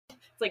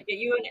It's like, get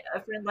you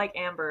a friend like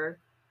Amber,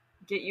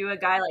 get you a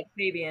guy like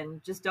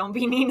Fabian, just don't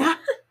be Nina.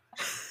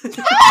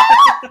 Sabrina.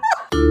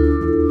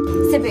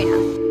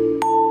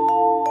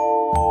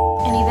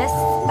 Anubis,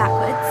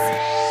 backwards.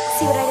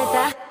 See what I did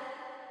there?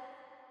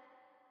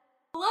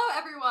 Hello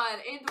everyone,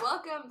 and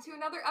welcome to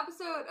another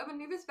episode of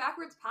Anubis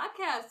Backwards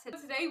podcast.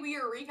 Today we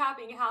are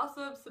recapping House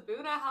of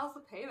Sabuna, House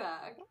of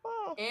Payback.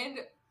 And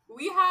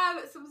we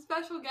have some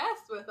special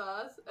guests with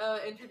us.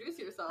 Introduce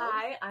yourselves.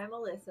 Hi, I'm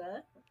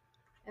Alyssa.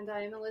 And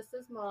I am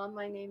Alyssa's mom.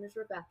 My name is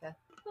Rebecca.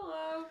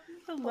 Hello.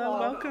 Hello,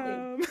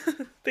 welcome.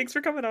 Thanks for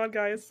coming on, I'm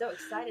guys. so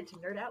excited to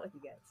nerd out with you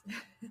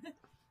guys.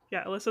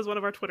 Yeah, Alyssa's one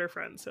of our Twitter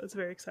friends, so it's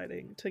very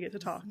exciting to get to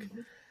talk.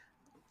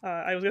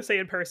 I was going to say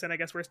in person. I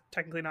guess we're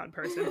technically not in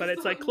person, but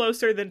it's like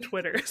closer than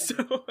Twitter,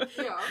 so...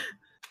 Yeah.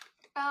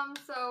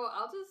 So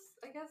I'll just,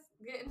 I guess,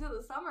 get into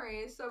the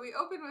summary. So we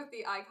open with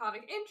the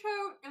iconic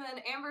intro, and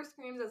then Amber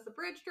screams as the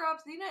bridge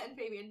drops. Nina and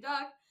Fabian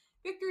duck.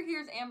 Victor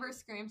hears Amber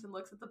screams and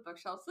looks at the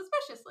bookshelf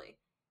suspiciously.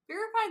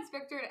 Vera finds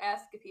Victor and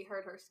asks if he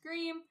heard her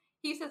scream.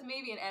 He says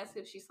maybe and asks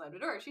if she slammed the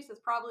door. She says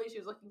probably she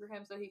was looking for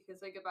him so he could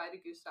say goodbye to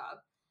Gustav.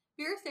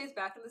 Vera stays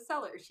back in the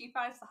cellar. She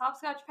finds the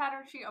hopscotch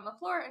pattern sheet on the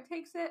floor and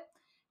takes it.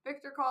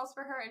 Victor calls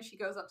for her and she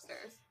goes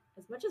upstairs.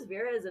 As much as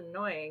Vera is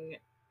annoying,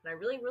 and I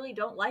really, really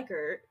don't like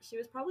her, she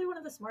was probably one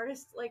of the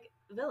smartest,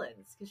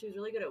 villains, because she was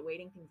really good at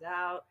waiting things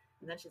out,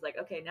 and then she's like,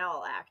 okay, now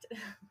I'll act.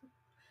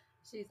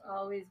 She's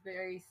always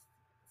very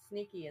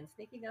sneaky and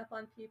sneaking up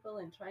on people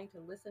and trying to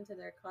listen to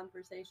their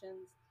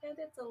conversations, and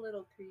it's a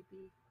little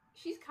creepy.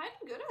 She's kind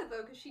of good at it,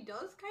 though, because she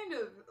does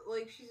kind of,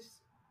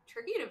 she's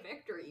tricky to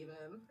Victor,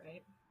 even.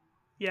 Right?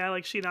 Yeah,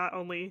 she not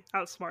only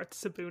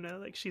outsmarts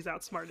Sabuna, she's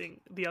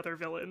outsmarting the other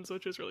villains,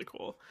 which is really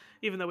cool,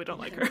 even though we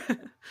don't like her.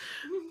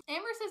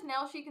 Amber says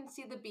now she can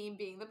see the beam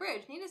being the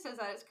bridge. Nina says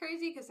that it's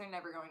crazy because they're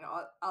never going to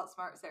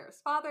outsmart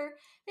Sarah's father.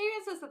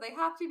 Fabian says that they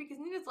have to because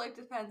Nina's life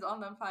depends on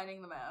them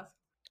finding the mask.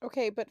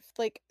 Okay, but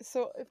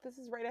so if this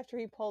is right after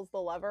he pulls the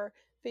lever,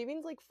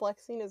 Fabian's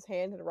flexing his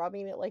hand and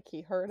rubbing it like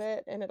he heard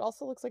it, and it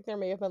also looks like there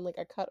may have been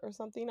a cut or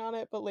something on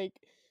it, but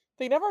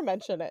they never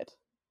mention it.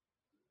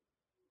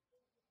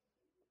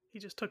 He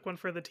just took one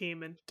for the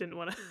team and didn't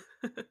want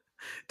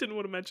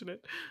to mention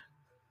it.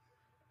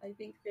 I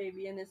think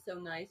Fabian is so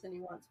nice and he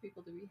wants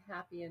people to be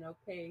happy and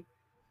okay,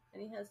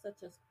 and he has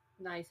such a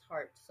nice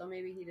heart, so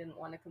maybe he didn't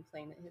want to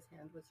complain that his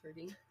hand was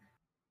hurting.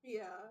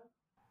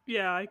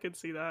 Yeah, I could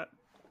see that.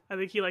 I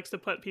think he likes to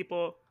put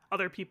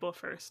other people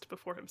first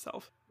before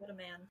himself. What a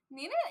man.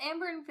 Nina,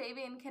 Amber, and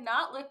Fabian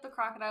cannot lift the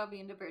crocodile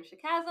beam to bridge the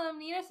chasm.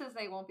 Nina says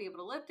they won't be able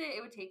to lift it.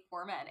 It would take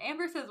 4 men.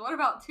 Amber says, what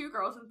about 2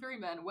 girls and 3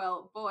 men?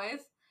 Well,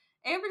 boys.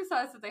 Amber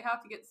decides that they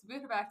have to get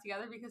Sabuna back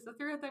together because the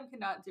 3 of them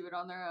cannot do it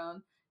on their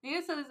own.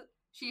 Nina says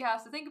she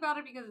has to think about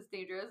it because it's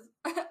dangerous.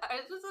 I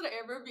just said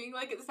Amber being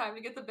it's time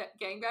to get the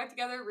gang back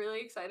together,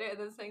 really excited, and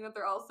then saying that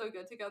they're all so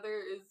good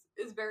together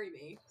is very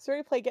me. So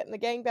we play Getting the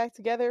Gang Back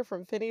Together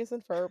from Phineas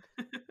and Ferb.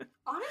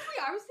 Honestly,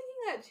 I was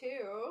thinking that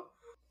too.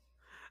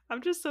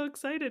 I'm just so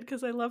excited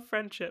because I love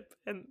friendship,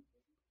 and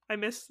I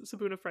miss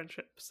Sabuna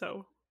friendship,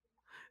 so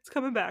it's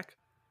coming back.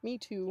 Me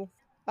too.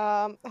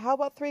 How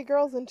about 3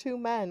 girls and 2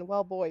 men?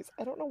 Well, boys.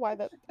 I don't know why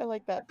I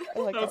like that. I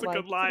like that was that line.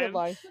 A good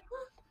line. It's a good line.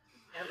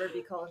 Amber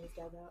be calling these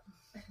guys out.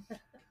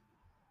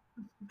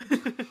 I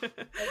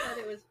thought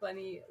it was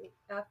funny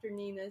after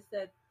Nina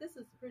said, this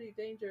is pretty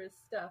dangerous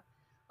stuff.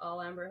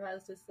 All Amber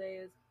has to say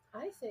is,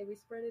 I say we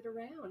spread it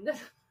around.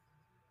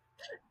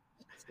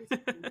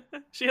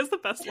 She has the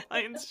best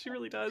lines. She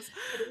really does.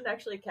 I didn't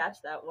actually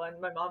catch that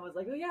one. My mom was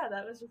like, oh yeah,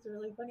 that was just a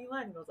really funny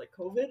line. And I was like,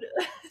 COVID?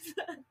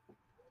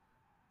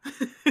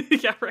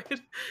 Yeah,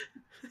 right.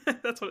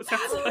 That's what it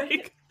sounds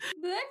like.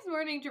 The next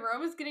morning,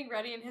 Jerome is getting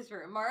ready in his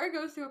room. Mara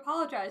goes to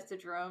apologize to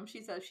Jerome.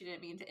 She says she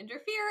didn't mean to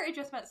interfere. It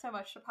just meant so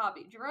much to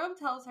Poppy. Jerome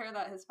tells her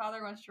that his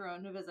father wants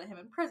Jerome to visit him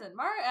in prison.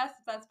 Mara asks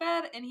if that's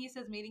bad, and he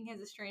says meeting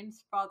his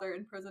estranged father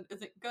in prison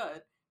isn't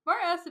good.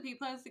 Mara asks if he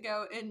plans to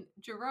go, and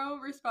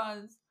Jerome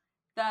responds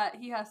that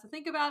he has to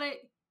think about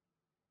it.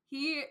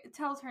 He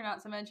tells her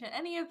not to mention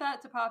any of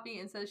that to Poppy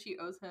and says she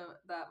owes him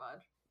that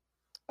much.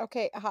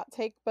 Okay, hot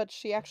take, but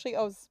she actually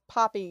owes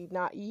Poppy,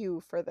 not you,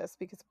 for this,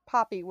 because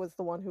Poppy was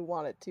the one who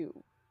wanted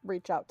to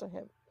reach out to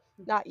him,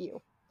 not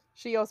you.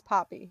 She owes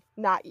Poppy,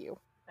 not you.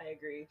 I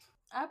agree.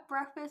 At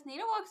breakfast,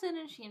 Nina walks in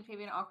and she and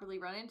Fabian awkwardly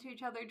run into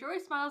each other. Joy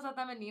smiles at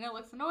them and Nina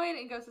looks annoyed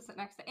and goes to sit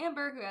next to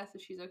Amber, who asks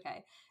if she's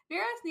okay.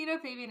 Vera asks Nina,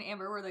 Fabian, and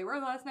Amber where they were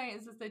last night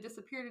and says they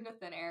disappeared into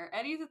thin air.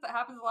 Eddie says that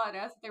happens a lot and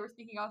asks if they were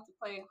sneaking off to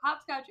play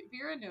hopscotch.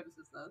 Vera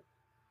notices this.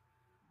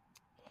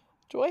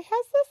 Joy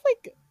has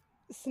this,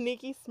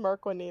 sneaky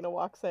smirk when Nina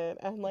walks in,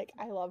 and,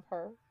 I love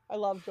her. I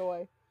love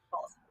Joy.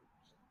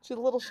 She's a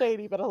little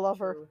shady, but I love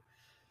her.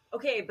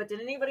 Okay, but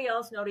did anybody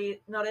else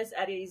notice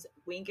Eddie's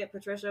wink at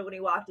Patricia when he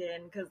walked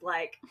in? Because,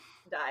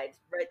 died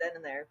right then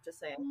and there.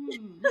 Just saying.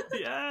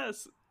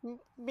 Yes. Me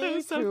That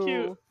was too. so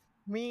cute.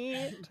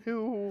 Me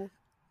too.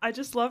 I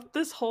just loved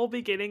this whole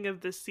beginning of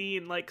the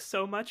scene.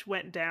 So much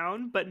went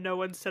down, but no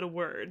one said a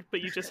word.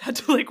 But you just had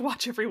to,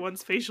 watch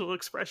everyone's facial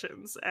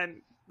expressions,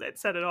 and it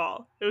said it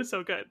all. It was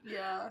so good.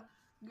 Yeah.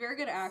 Very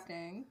good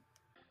acting.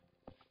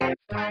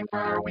 It's time for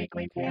our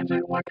weekly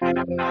tangent. What kind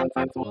of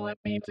nonsense will it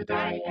be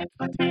today? It's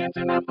the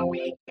tangent of the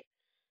week.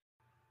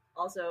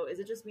 Also, is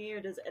it just me, or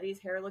does Eddie's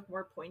hair look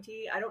more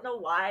pointy? I don't know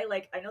why.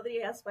 Like, I know that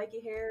he has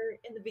spiky hair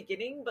in the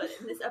beginning, but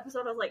in this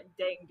episode, I was like,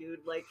 dang, dude,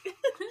 like,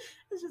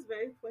 it's just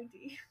very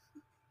pointy.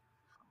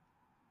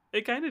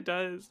 It kind of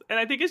does. And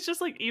I think it's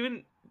just like,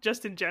 even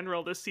just in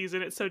general this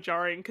season, it's so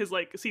jarring because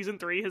like season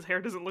 3 his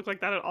hair doesn't look like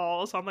that at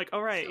all, so I'm like,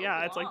 oh right, So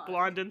yeah, it's like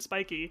blonde and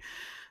spiky.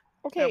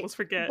 I Okay, almost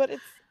forget. but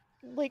it's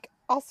like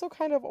also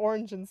kind of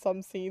orange in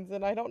some scenes,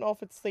 and I don't know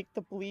if it's like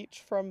the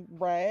bleach from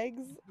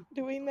Rags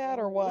doing that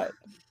or what.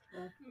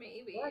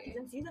 Maybe. Yeah, because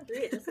in season 3,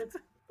 it just looks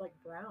like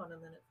brown,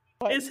 and then it...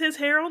 But Is his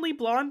hair only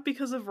blonde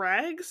because of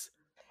Rags?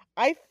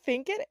 I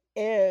think it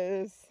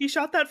is. He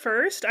shot that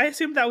first? I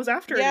assumed that was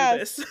after any of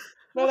Yes. this.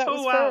 No, that Oh,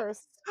 was wow.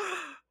 first.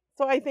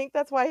 So I think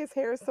that's why his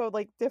hair is so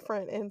like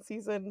different in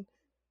season,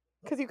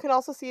 because you can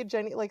also see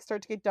Jenny like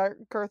start to get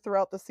darker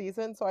throughout the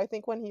season. So I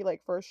think when he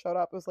like first showed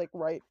up, it was like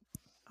right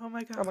Oh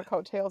my from a god.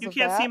 coattails You of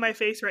can't that. see my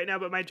face right now,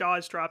 but my jaw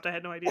is dropped. I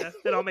had no idea.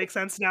 It all makes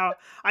sense now.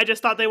 I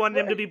just thought they wanted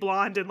him to be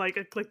blonde and like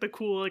the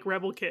cool like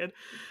rebel kid,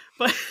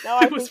 but No,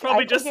 I it was think-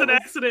 probably I think just it an was-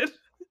 accident.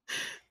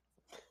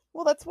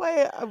 Well, that's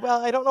why.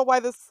 Well, I don't know why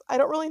this. I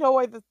don't really know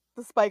why the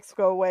spikes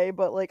go away,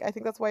 but like I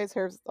think that's why his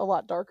hair's a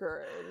lot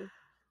darker in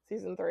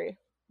season 3.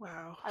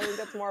 Wow. I think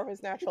that's more of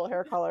his natural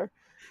hair color.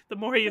 The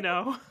more you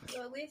know.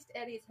 So at least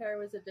Eddie's hair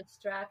was a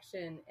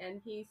distraction, and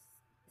he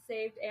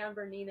saved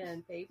Amber, Nina,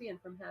 and Fabian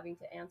from having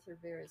to answer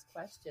Vera's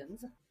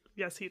questions.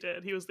 Yes, he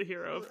did. He was the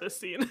hero of this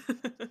scene.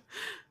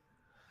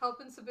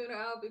 Helping Sabuna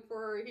out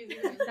before he's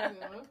even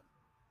Sabuna.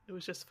 It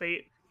was just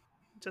fate.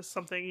 Just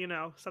something, you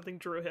know, something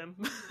drew him.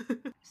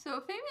 So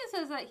Fabian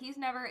says that he's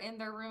never in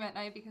their room at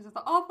night because of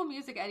the awful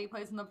music Eddie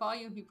plays and the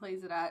volume he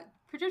plays it at.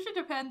 Patricia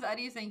defends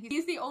Eddie, saying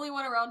he's the only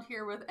one around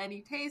here with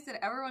any taste and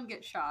everyone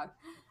gets shot.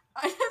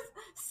 I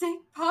just sick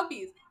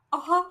puppies.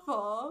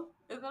 Awful.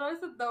 And then I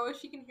said, though,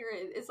 she can hear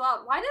it. It's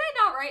loud. Why did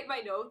I not write in my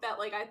note that,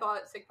 like, I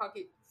thought Sick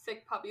Puppies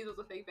was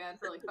a fake band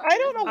for, like, 5 I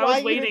don't years? know I was why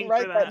you waiting didn't for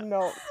write that that.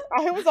 note.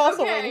 I was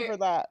also Okay. waiting for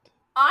that.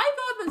 I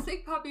thought that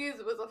Sick Puppies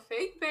was a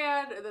fake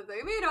band that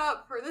they made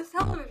up for this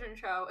television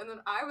show, and then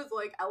I was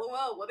like,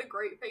 LOL, what a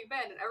great fake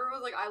band. And everyone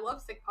was like, I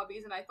love Sick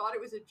Puppies, and I thought it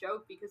was a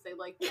joke because they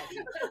like Petty.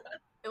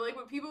 And like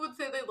when people would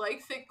say they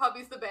like Sick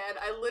Puppies the band,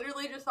 I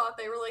literally just thought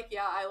they were like,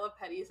 yeah, I love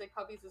Petty, Sick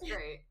Puppies is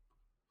great.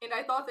 And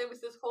I thought there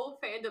was this whole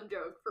fandom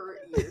joke for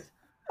years.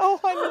 Oh,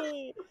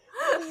 honey.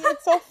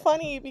 It's so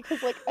funny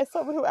because, like, as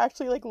someone who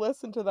actually, like,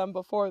 listened to them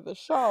before the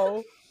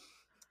show,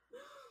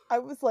 I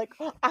was like,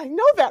 oh, I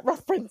know that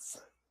reference.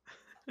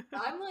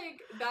 I'm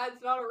like,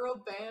 that's not a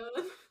real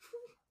band.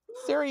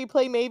 Siri,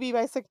 play Maybe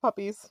by Sick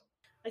Puppies.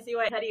 I see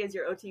why Eddie is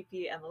your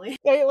OTP, Emily.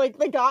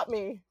 They got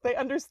me. They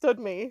understood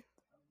me.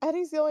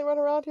 Eddie's the only one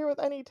around here with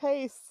any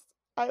taste.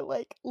 I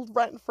like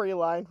rent-free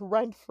line.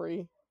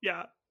 Rent-free.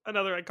 Yeah,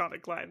 another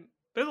iconic line.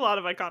 There's a lot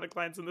of iconic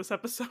lines in this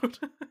episode.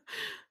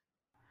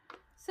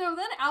 So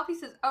then Alfie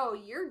says, oh,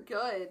 you're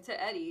good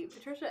to Eddie.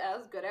 Patricia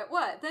asks, good at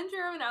what? Then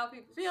Jerome and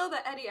Alfie feel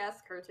that Eddie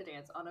asks her to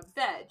dance on a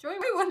bed. Joey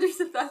wonders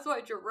if that's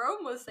why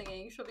Jerome was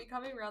singing She'll Be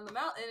Coming Around the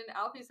Mountain, and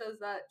Alfie says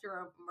that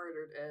Jerome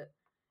murdered it.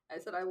 I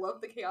said, I love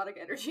the chaotic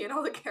energy and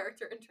all the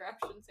character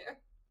interactions here.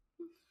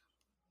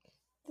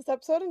 This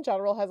episode in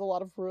general has a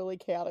lot of really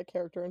chaotic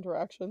character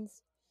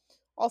interactions.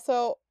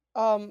 Also,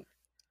 I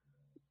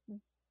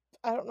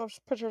don't know if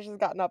Patricia's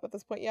gotten up at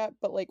this point yet,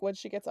 but like when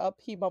she gets up,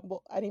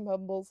 Eddie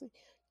mumbles,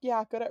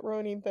 yeah, good at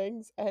ruining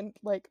things, and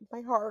like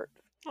my heart.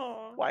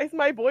 Aw. Why is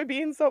my boy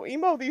being so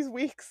emo these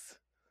weeks?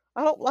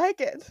 I don't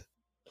like it.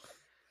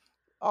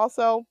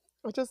 Also,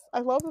 I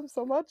love him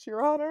so much,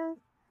 Your Honor.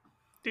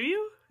 Do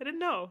you? I didn't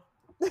know.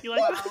 You like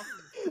Wow.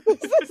 that?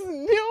 This is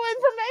new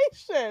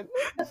information.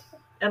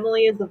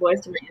 Emily is the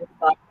voice of my inner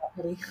thought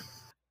about Eddie.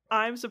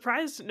 I'm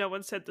surprised no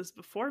one said this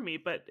before me,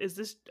 but is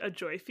this a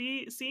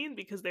Joyfie scene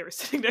because they were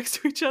sitting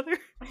next to each other?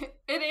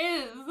 It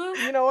is.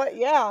 You know what?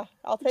 Yeah,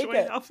 I'll take Joy it.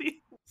 and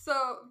Alfie? So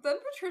then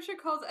Patricia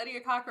calls Eddie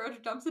a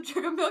cockroach, dumps a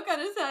jug of milk on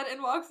his head,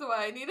 and walks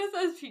away. Nina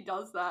says she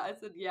does that. I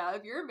said, yeah,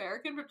 if you're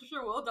American, Patricia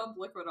will dump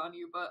liquid on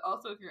you, but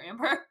also if you're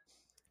Amber.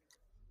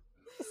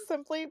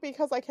 Simply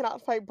because I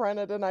cannot fight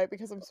Brenna tonight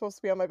because I'm supposed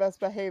to be on my best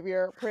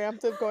behavior.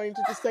 Preemptive going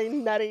to just say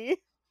nutty.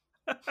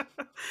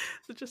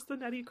 So just the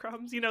nutty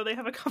crumbs. You know, they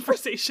have a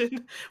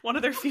conversation. One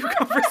of their few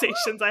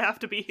conversations. I have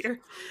to be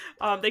here.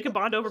 They can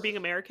bond over being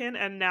American,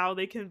 and now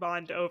they can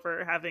bond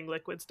over having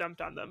liquids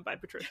dumped on them by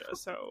Patricia.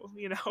 So,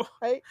 you know,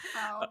 Right?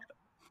 Wow.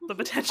 the I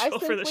potential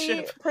for the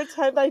simply ship.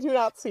 pretend I do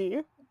not see.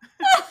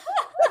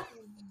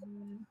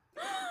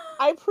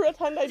 I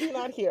pretend I do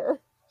not hear.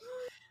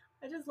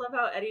 I just love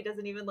how Eddie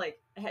doesn't even like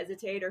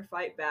hesitate or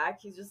fight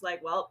back. He's just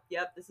like, well,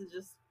 yep, this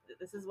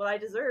is what I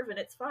deserve, and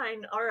it's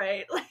fine. All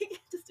right,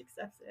 like just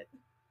accepts it.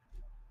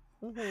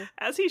 Mhm.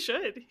 As he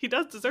should. He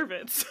does deserve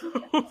it. So.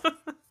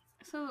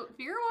 So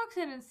Vera walks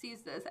in and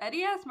sees this.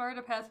 Eddie asks Mara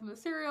to pass him the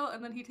cereal,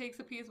 and then he takes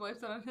a piece,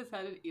 wipes it on his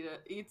head, and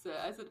eats it.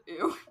 I said,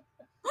 ew.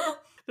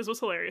 This was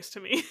hilarious to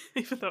me,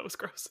 even though it was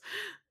gross.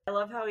 I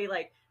love how he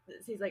like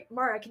he's like,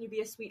 Mara, can you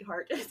be a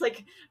sweetheart? It's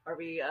like, are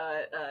we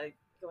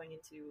going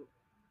into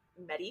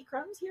Medi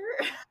crumbs here?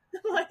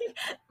 Like,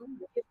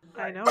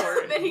 I know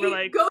Then he we're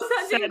like goes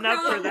hunting setting up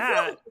for crumbs.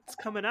 that. It's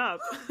coming up.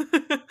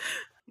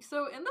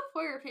 So in the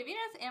foyer, Fabian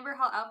asks Amber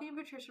how Alfie and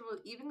Patricia will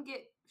even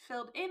get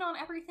filled in on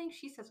everything.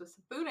 She says with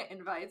Sabuna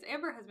invites.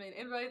 Amber has made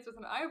invites with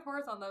an eye of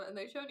horrors on them, and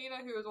they show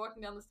Nina, who is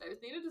walking down the stairs.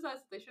 Nina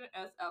decides that they shouldn't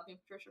ask Alfie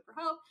and Patricia for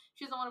help.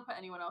 She doesn't want to put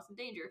anyone else in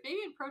danger.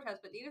 Fabian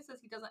protests, but Nina says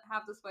he doesn't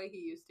have the sway he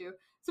used to.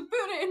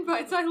 Sabuna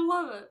invites. I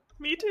love it.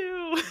 Me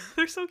too.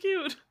 They're so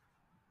cute.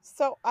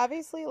 So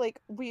obviously, like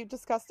we've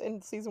discussed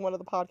in season 1 of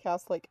the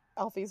podcast, like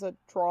Alfie's a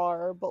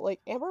drawer, but like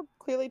Amber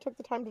clearly took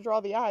the time to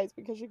draw the eyes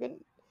because she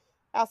couldn't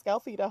ask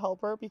Alfie to help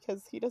her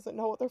because he doesn't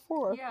know what they're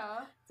for. Yeah.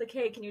 it's like,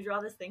 hey, can you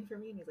draw this thing for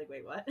me? And he's like,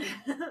 wait, what?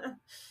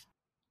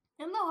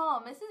 In the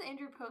hall, Mrs.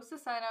 Andrew posts a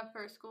sign up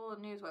for a school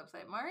news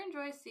website. Mara and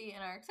Joy see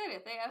and are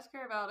excited. They ask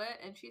her about it,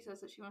 and she says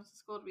that she wants the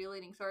school to be a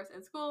leading source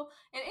in school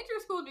and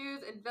inter-school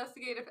news,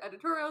 investigative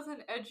editorials,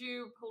 and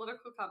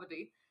political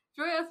comedy.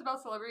 Joy asks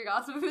about celebrity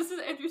gossip, and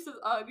Mrs. Andrew says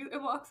ugh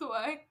and walks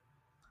away.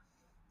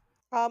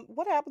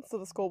 What happens to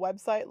the school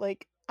website?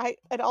 Like I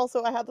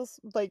had this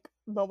like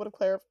moment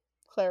of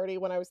clarity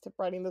when I was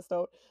writing this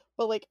note,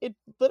 but like it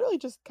literally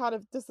just kind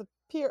of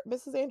disappeared.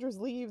 Mrs. Andrews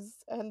leaves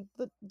and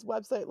the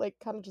website like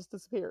kind of just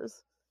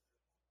disappears.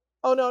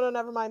 Oh no,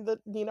 never mind. The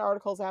Nina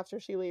articles after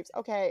she leaves.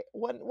 Okay,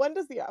 when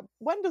does the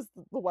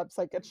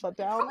website get shut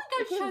down? Probably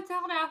got shut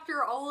down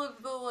after all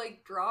of the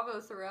like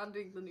drama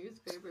surrounding the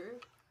newspaper.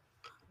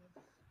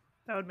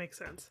 That would make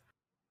sense.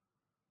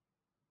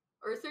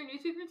 Or is there a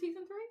newspaper in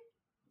season 3?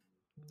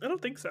 I don't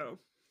think so.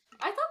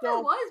 I thought No.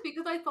 there was,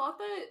 because I thought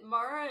that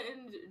Mara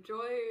and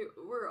Joy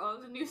were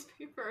on the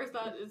newspaper. Or is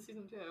that in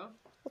season 2?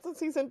 What's in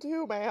season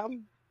 2,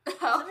 ma'am? For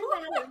some reason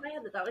I had in my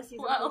head that was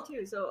season Wow. 2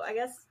 too. So I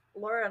guess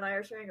Laura and I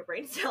are sharing a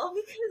brain cell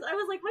because I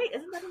was like, wait,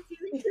 isn't that in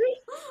season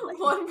 3? Like,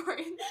 One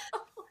brain.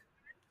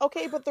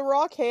 Okay, but the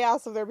raw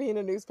chaos of there being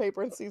a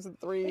newspaper in season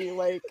 3,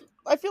 like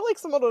I feel like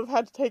someone would have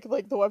had to take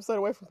like the website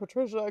away from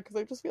Patricia because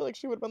I just feel like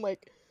she would have been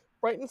like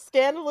writing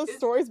scandalous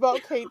stories about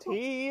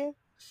KT.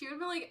 She would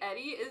be like,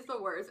 Eddie is the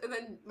worst. And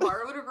then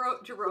Mara would have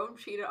wrote, Jerome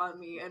cheated on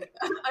me, and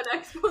an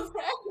expose.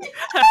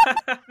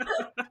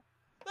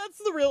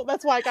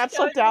 That's why I got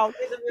shut down.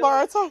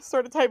 Mara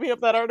started typing up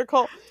that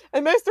article,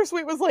 and Mr.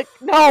 Sweet was like,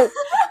 no!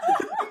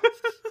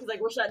 He's like,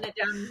 we're shutting it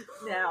down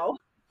now.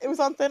 It was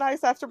on thin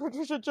ice after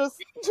Patricia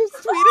just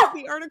tweeted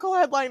the article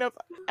headline of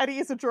Eddie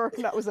is a jerk,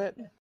 and that was it.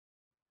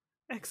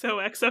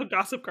 XOXO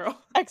Gossip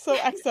Girl.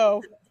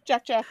 XOXO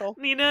Jack Jackal.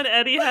 Nina and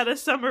Eddie had a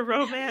summer I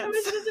romance.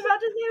 was just about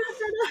to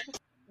say that.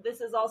 This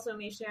is also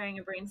me sharing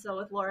a brain cell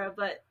with Laura,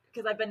 but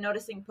because I've been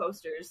noticing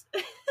posters.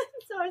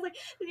 So I was like,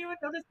 did anyone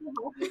notice the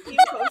hockey team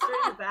poster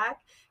in the back?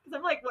 Because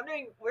I'm like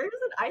wondering, where is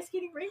an ice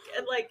skating rink?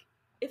 And like,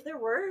 if there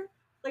were,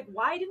 like,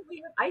 why didn't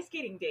we have ice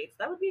skating dates?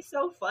 That would be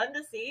so fun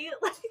to see.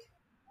 Like,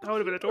 That would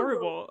have been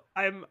adorable.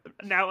 I'm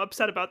now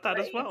upset about that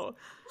as Right. well.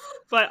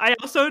 But I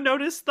also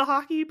noticed the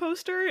hockey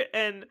poster,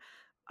 and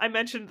I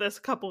mentioned this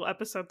a couple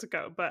episodes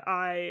ago, but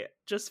I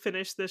just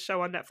finished this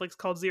show on Netflix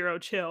called Zero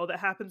Chill that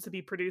happens to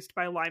be produced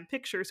by Lime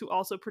Pictures, who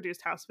also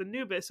produced House of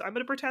Anubis. So I'm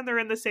going to pretend they're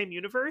in the same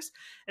universe.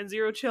 And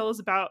Zero Chill is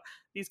about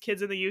these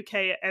kids in the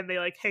UK, and they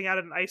like hang out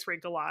at an ice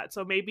rink a lot.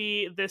 So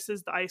maybe this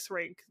is the ice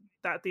rink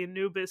that the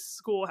Anubis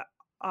school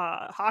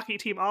hockey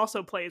team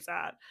also plays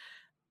at.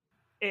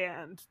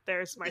 And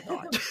there's my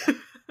thought.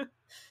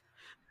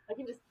 I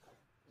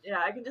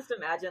can just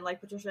imagine like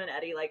Patricia and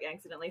Eddie like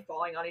accidentally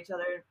falling on each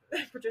other.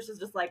 Patricia's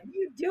just like, what are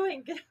you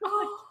doing?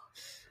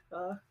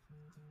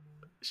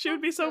 She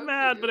would be so So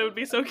mad, cute. but it would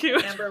be so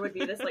cute. Amber would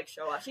be this like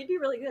show off. She'd be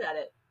really good at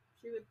it.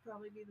 She would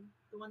probably be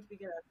the one to be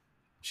good at it.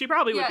 She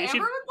probably Yeah, would be. Amber She'd,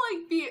 would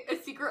like be a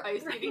secret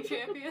ice skating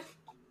champion.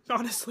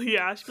 honestly,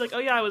 yeah. She'd be like, oh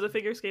yeah, I was a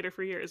figure skater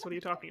for years. What are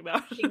you talking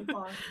about? Ping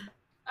pong.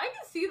 I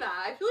can see that.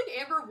 I feel like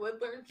Amber would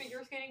learn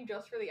figure skating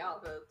just for the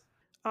outfits.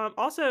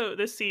 Also,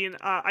 this scene,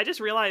 I just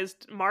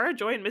realized Mara,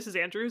 Joy, and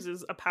Mrs. Andrews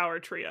is a power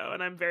trio,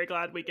 and I'm very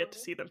glad we get to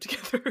see them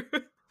together.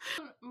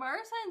 Mara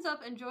signs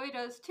up and Joy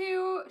does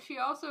too. She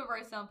also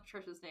writes down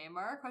Patricia's name.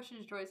 Mara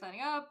questions Joy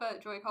signing up,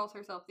 but Joy calls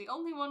herself the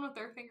only one with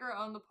their finger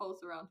on the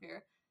pulse around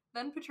here.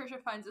 Then Patricia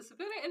finds a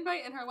Sabuna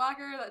invite in her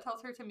locker that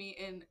tells her to meet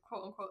in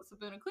quote-unquote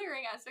Sabuna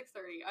Clearing at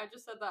 6:30. I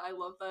just said that. I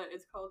love that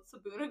it's called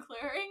Sabuna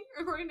Clearing,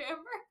 according to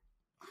Amber.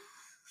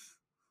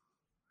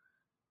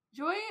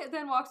 Joy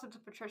then walks up to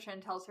Patricia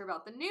and tells her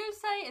about the news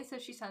site and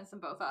says she sends them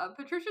both up.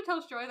 Patricia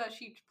tells Joy that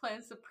she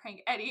plans to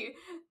prank Eddie.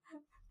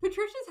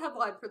 Patricia's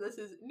headline for this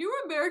is, New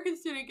American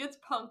Student Gets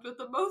Punked with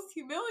the Most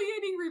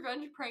Humiliating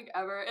Revenge Prank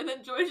Ever. And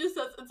then Joy just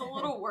says it's a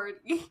little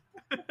wordy.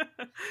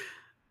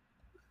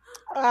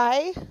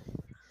 I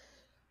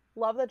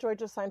love that Joy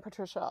just signed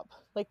Patricia up.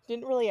 Like,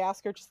 didn't really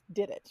ask her, just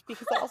did it.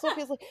 Because that also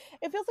feels like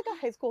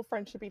a high school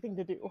friendshipy thing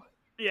to do.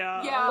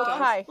 Yeah. Yeah. Like,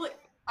 hi. Like,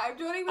 I'm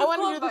joining this I want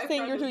club. to do this my thing,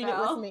 friend you're is doing it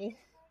now with me.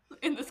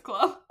 in this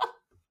club.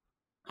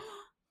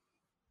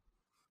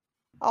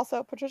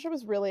 Also, Patricia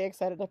was really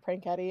excited to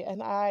prank Eddie,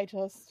 and I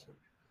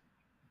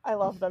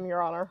love them,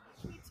 Your Honor.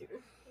 Me too.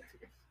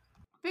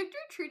 Victor,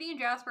 Trudy, and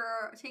Jasper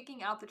are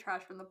taking out the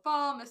trash from the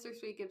fall. Mr.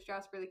 Sweet gives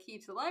Jasper the key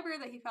to the library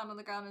that he found on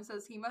the ground and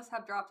says he must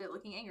have dropped it,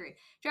 looking angry.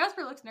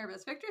 Jasper looks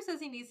nervous. Victor says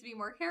he needs to be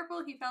more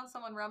careful. He found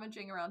someone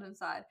rummaging around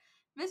inside.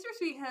 Mr.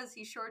 Sweet says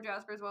he's sure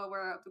Jasper is well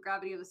aware of the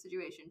gravity of the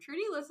situation.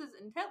 Trudy listens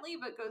intently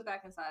but goes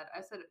back inside.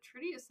 I said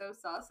Trudy is so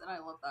sus, and I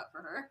love that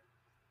for her.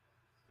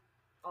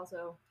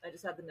 Also, I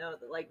just had to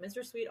note that, like,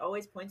 Mr. Sweet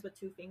always points with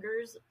 2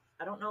 fingers.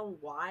 I don't know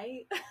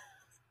why.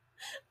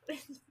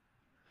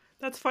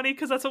 That's funny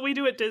because that's what we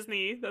do at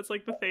Disney. That's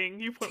like the thing.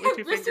 You point with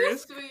 2 Mr.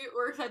 fingers. Sweet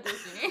works at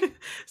Disney.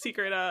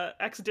 Secret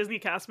ex-Disney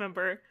cast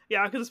member.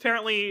 Yeah, because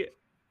apparently,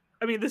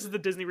 I mean, this is the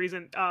Disney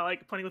reason,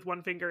 like, pointing with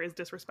 1 finger is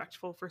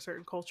disrespectful for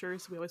certain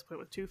cultures. We always point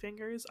with 2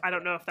 fingers. I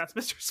don't know if that's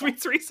Mr.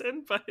 Sweet's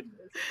reason, but...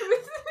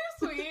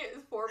 Mr. Sweet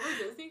is former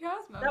Disney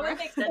cast member. That would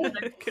make sense.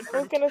 I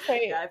was gonna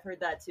say, Yeah, I've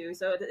heard that too.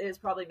 So it is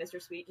probably Mr.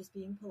 Sweet just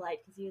being polite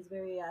because he is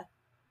very,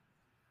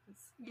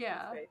 he's very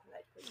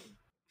polite person.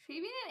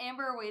 Fabian and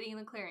Amber are waiting in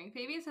the clearing.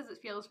 Fabian says it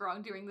feels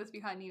wrong doing this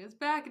behind Nina's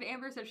back, and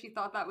Amber says she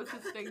thought that was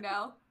his thing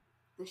now.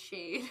 The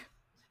shade.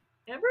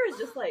 Amber is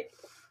just like,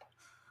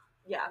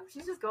 yeah,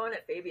 she's just going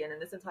at Fabian in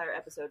this entire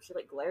episode. She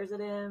like glares at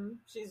him.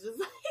 She's just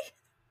like,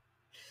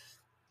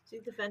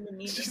 she's defending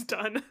Nina. She's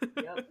done.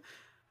 Yep.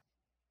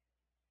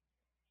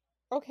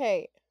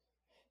 okay,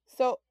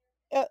 so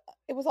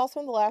it was also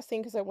in the last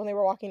scene because when they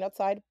were walking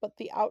outside, but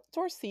the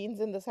outdoor scenes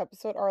in this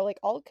episode are like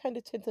all kind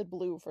of tinted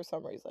blue for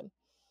some reason.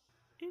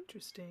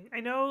 Interesting. I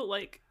know,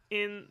 like,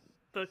 in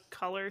the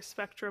color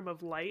spectrum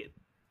of light,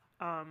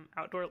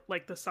 outdoor,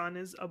 like, the sun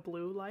is a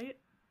blue light,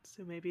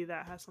 so maybe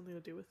that has something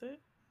to do with it.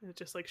 It's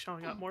just, like,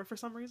 showing up more for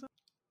some reason.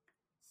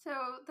 So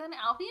then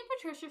Alfie and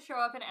Patricia show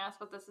up and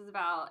ask what this is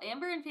about.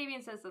 Amber and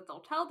Fabian says that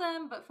they'll tell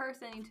them, but first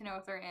they need to know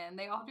if they're in.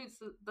 They all do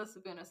the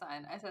Sabuna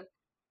sign. I said,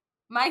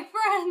 my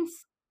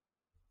friends!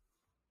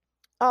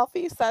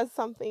 Alfie says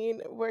something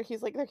where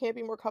he's like, there can't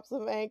be more cups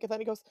of ink, and then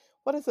he goes,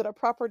 what is it, a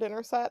proper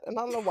dinner set? And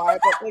I don't know why,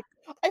 but like,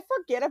 I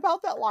forget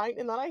about that line,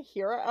 and then I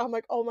hear it, and I'm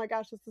like, oh my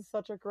gosh, this is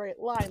such a great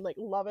line. Like,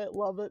 love it,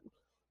 love it,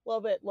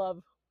 love it,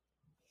 love.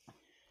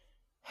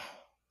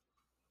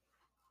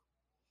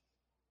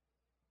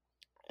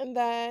 And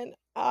then,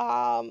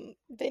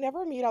 they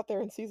never meet out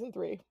there in season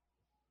 3. It's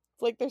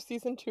like there's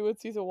season 2 and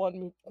season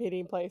 1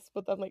 meeting place,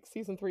 but then like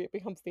season 3, it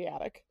becomes the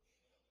attic.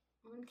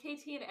 When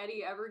KT and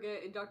Eddie ever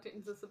get inducted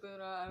into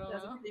Sabuna, I don't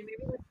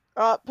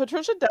know.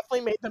 Patricia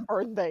definitely made them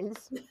burn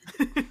things.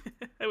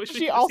 I wish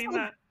we could have seen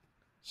that.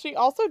 She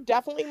also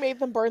definitely made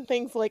them burn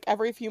things like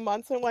every few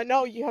months and went,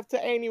 no, you have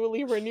to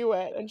annually renew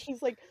it. And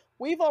she's like,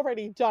 we've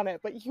already done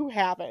it, but you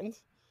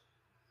haven't.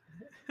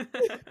 Do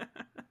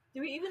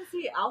we even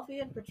see Alfie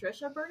and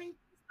Patricia burning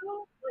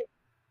though? Like,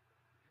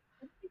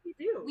 I think we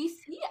do. We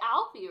see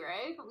Alfie,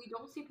 right? But we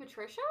don't see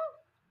Patricia?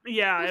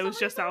 Yeah, it was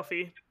just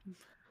Alfie.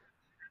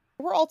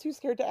 We're all too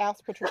scared to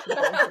ask Patricia to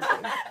burn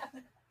something.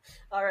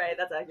 All right,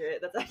 that's accurate.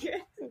 That's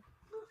accurate.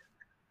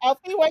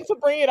 Alfie went to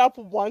bring it up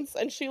once,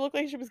 and she looked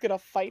like she was gonna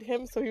fight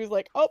him, so he was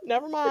like, oh,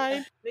 never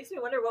mind. Makes me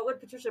wonder what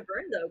would Patricia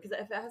burn though, because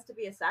if it has to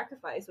be a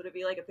sacrifice, would it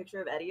be like a picture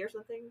of Eddie or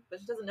something?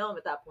 But she doesn't know him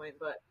at that point.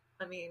 But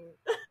I mean,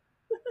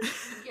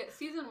 Yeah,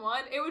 season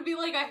 1, it would be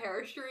like a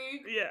hair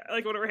streak, Yeah,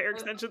 like one of her hair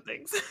extension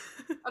things.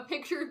 a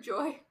picture of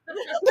Joy,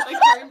 like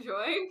her and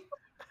Joy.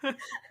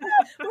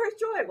 where's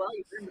Joy? Well,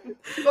 you burned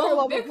it.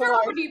 Well, Victor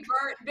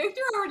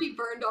already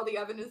burned all the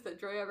evidence that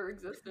Joy ever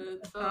existed.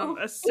 So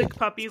A Sick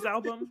Puppies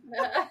album.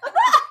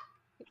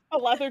 A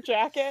leather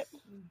jacket.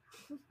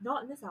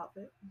 Not in this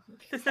outfit.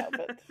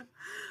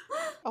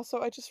 Also,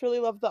 I just really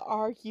love the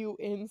 "Are you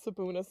in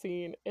Sabuna"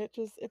 scene.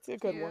 It's a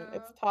good one. Yeah.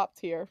 It's top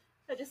tier.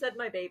 I just said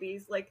my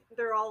babies, like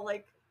they're all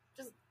like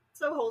just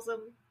so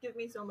wholesome. Give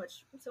me so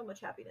much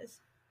happiness.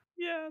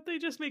 Yeah, they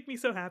just make me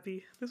so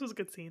happy. This was a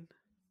good scene.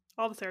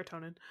 All the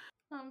serotonin.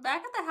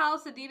 back at the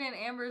house, Adina and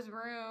Amber's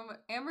room,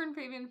 Amber and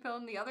Fabian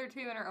film the other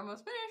two and are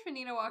almost finished when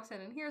Nina walks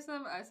in and hears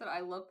them. I said,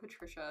 I love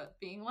Patricia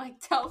being like,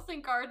 tell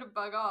Sankara to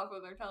bug off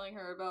when they're telling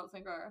her about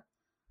Sankara.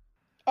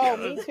 Oh,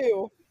 me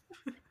too.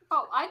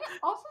 Oh,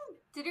 also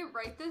didn't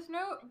write this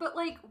note, but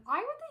like, why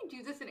would they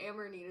do this in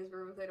Amber and Nina's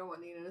room if they don't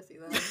want Nina to see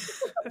them?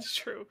 That's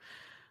true.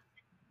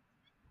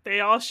 They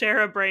all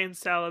share a brain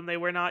cell and they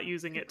were not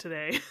using it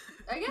today.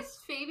 I guess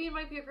Fabian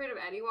might be afraid of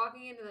Eddie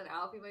walking in, and then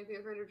Alfie might be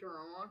afraid of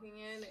Jerome walking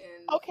in,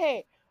 and...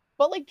 Okay,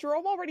 but like,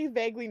 Jerome already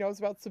vaguely knows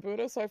about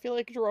Sabuna, so I feel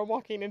like Jerome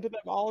walking into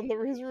them all in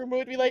his room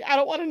would be like, I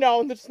don't want to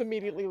know, and they're just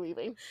immediately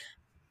leaving.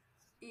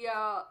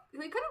 Yeah,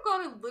 they could have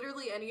gone in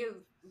literally any of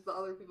the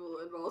other people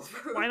involved.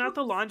 Why not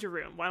the laundry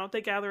room? Why don't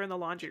they gather in the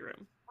laundry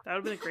room? That would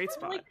have been a great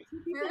spot.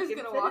 Mira's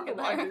gonna walk in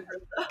there.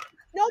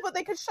 No, but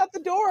they could shut the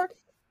door,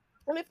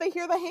 and if they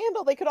hear the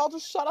handle, they could all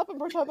just shut up and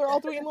pretend they're all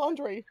doing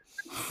laundry.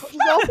 Which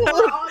is also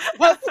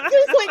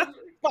there's like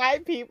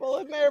 5 people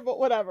in there, but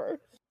whatever.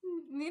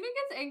 Nina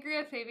gets angry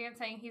at Fabian,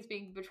 saying he's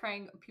been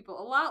betraying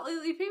people a lot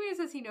lately. Fabian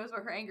says he knows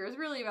what her anger is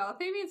really about.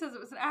 Fabian says it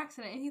was an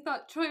accident, and he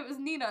thought Choi was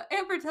Nina.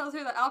 Amber tells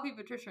her that Alfie and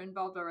Patricia are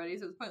involved already,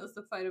 so it's pointless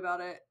to fight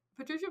about it.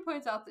 Patricia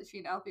points out that she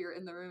and Alfie are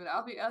in the room, and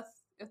Alfie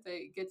asks if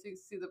they get to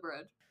see the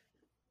bridge.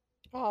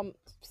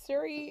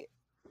 Siri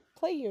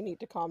Clay, you need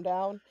to calm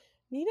down.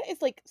 Nina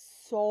is like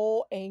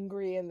so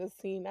angry in this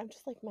scene. I'm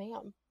just like,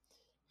 ma'am,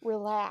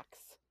 relax,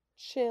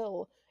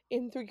 chill,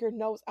 in through your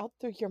nose, out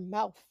through your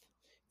mouth.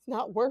 It's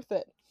not worth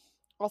it.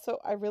 Also,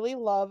 I really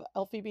love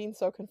Elfie being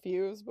so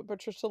confused, but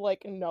Patricia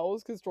like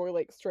knows because Joy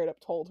like straight up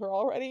told her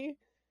already.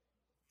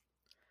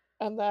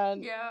 And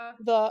then Yeah.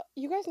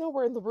 you guys know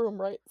we're in the room,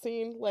 right?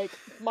 Scene like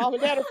mom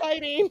and dad are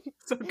fighting.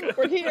 So good.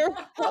 We're here.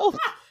 Help.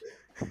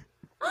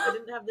 I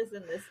didn't have this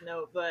in this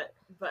note, but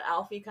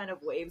Alfie kind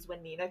of waves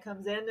when Nina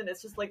comes in, and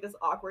it's just like this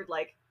awkward,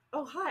 like,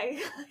 oh hi.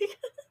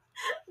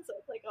 So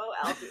it's like, oh,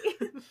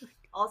 Alfie.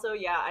 Also,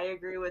 yeah, I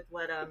agree with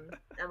what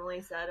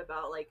Emily said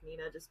about like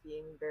Nina just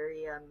being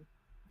very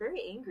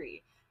very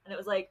angry. And it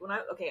was like when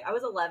I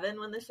was 11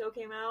 when the show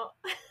came out.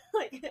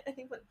 Like I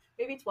think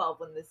maybe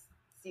 12 when this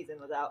season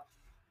was out.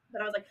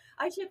 But I was like,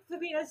 I ship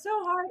Nina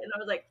so hard, and I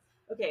was like,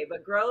 okay,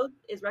 but growth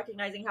is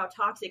recognizing how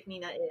toxic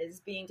Nina is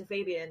being to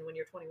Fabian when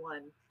you're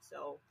 21.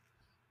 So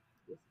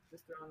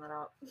just throwing that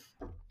out.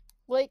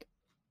 Like,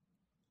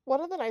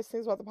 one of the nice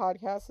things about the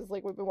podcast is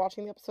like we've been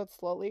watching the episodes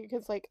slowly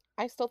because like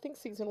I still think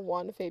season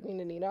 1, Fabian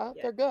and Nina,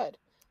 Yeah. they're good.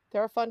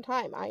 They're a fun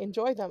time. I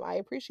enjoy them. I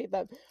appreciate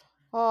them.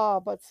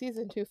 But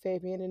season 2,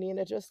 Fabian and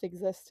Nina just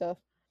exist to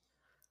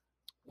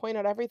point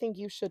out everything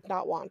you should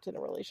not want in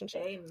a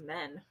relationship.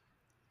 Amen.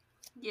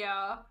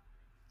 Yeah.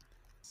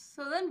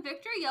 So then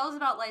Victor yells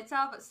about lights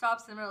out, but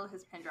stops in the middle of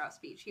his pin drop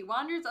speech. He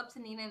wanders up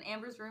to Nina and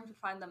Amber's room to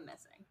find them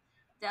missing.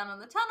 Down in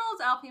the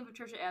tunnels, Alfie and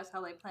Patricia ask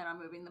how they plan on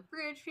moving the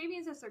bridge.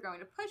 Fabian says they're going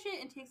to push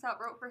it and takes out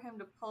rope for him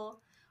to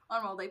pull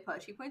on while they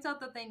push. He points out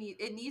that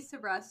it needs to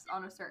rest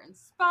on a certain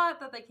spot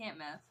that they can't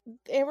miss.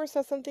 Amber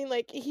says something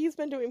like he's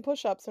been doing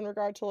push-ups in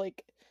regard to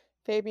like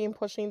Fabian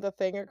pushing the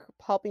thing or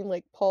helping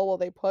like pull while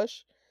they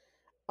push.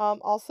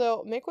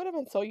 Also, Mick would have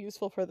been so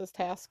useful for this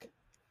task.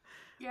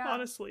 Yeah.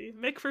 Honestly,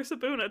 Mick for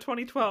Sabuna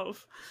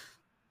 2012.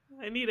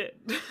 I need it.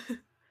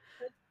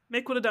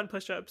 Mick would have done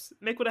push-ups.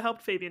 Mick would have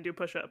helped Fabian do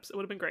push-ups. It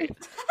would have been great.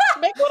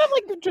 Mick would have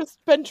like just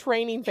been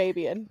training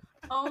Fabian.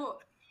 Oh,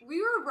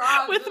 we were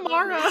robbed With of,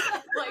 Mara.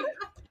 Like,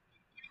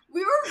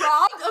 we were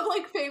robbed of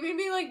like Fabian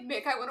being like,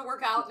 Mick, I want to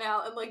work out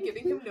now, and like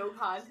giving him no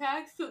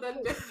context. So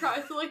then Mick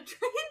tries to like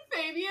train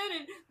Fabian,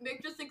 and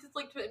Mick just thinks it's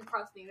like to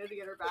impress Nina to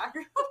get her back.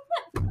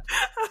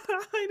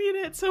 I need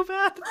it so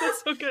bad.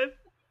 That's so good.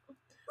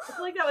 I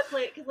feel like that was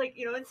like, because like,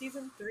 you know, in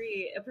season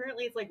 3,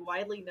 apparently it's like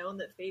widely known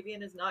that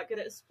Fabian is not good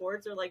at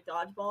sports or like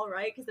dodgeball,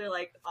 right? Because they're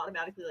like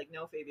automatically like,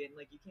 no, Fabian,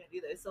 like you can't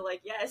do this. So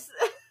like, yes,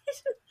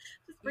 just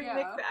bring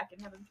Mick back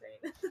and have him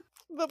train.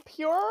 The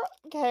pure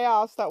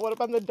chaos that would have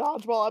been the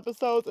dodgeball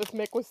episodes if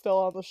Mick was still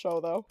on the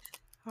show, though.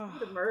 Would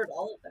have murdered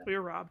all of them. We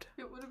were robbed.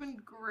 It would have been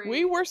great.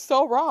 We were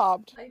so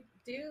robbed. I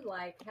do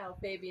like how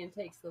Fabian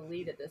takes the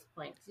lead at this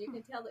point, because you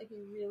can tell that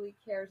he really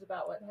cares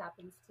about what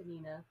happens to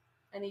Nina,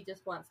 and he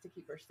just wants to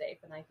keep her safe,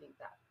 and I think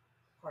that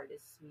part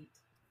is sweet.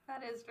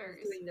 That is very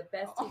He's doing the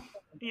best he can.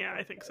 Yeah,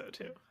 I think so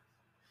too.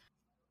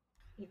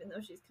 Even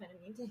though she's kind of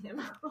mean to him.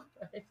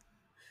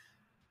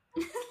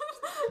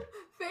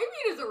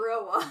 Fabian is a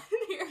real one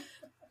here.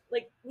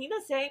 Like, Nina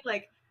saying,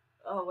 like,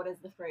 oh, what is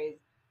the phrase?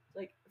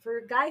 Like, for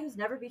a guy who's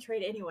never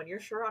betrayed anyone,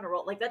 you're sure on a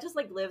roll. Like, that just,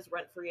 like, lives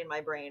rent-free in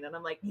my brain. And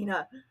I'm like,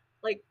 Nina,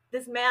 like,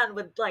 this man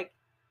would, like,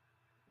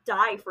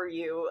 die for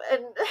you.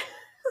 And,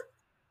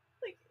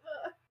 like,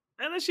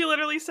 And then she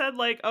literally said,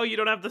 like, oh, you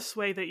don't have the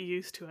sway that you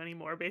used to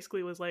anymore.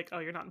 Basically was like, oh,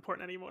 you're not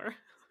important anymore.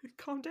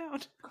 Calm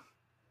down.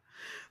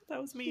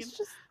 That was mean.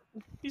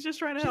 He's just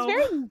trying to help.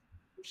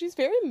 She's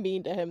very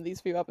mean to him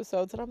these few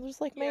episodes, and I'm just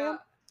like, ma'am.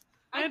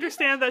 I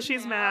understand that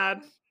she's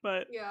mad,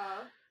 but yeah.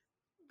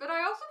 But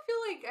I also feel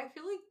like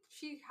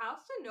she has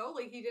to know,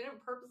 like, he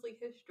didn't purposely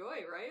kiss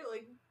Joy, right?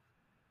 Like,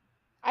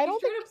 I don't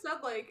he straight up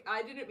said, like,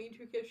 I didn't mean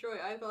to kiss Joy.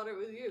 I thought it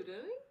was you,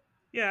 didn't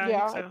he?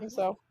 Yeah, I think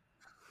so.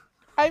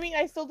 I mean,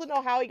 I still don't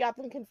know how he got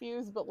them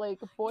confused, but like,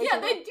 boys. Yeah,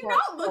 they do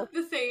not look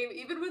the same,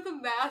 even with a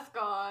mask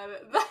on.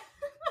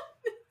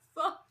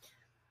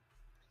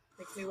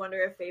 makes me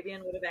wonder if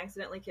Fabian would have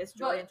accidentally kissed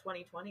Joy in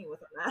 2020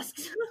 with a mask.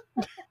 He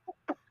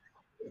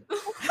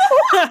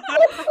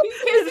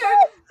kissed her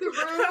through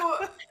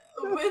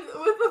with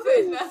a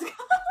face mask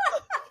on.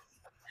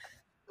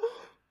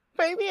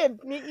 Fabian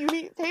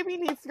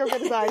needs to go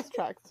get his eyes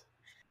checked.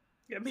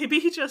 Yeah, maybe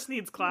he just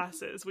needs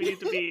glasses. We need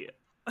to be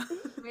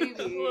maybe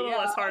a little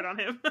less hard on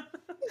him.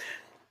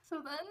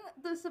 So then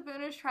the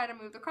Sabunas try to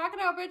move the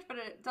crocodile bridge, but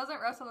it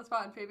doesn't rest on the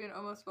spot, and Fabian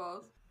almost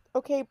falls.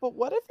 Okay, but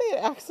what if they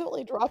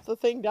accidentally drop the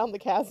thing down the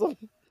chasm?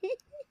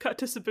 Cut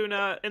to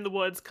Sabuna in the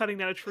woods, cutting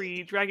down a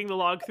tree, dragging the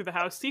log through the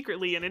house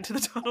secretly and into the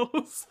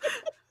tunnels.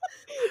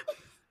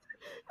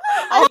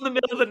 All in the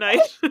middle of the night.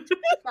 That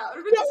would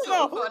have been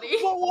so funny.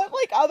 But what,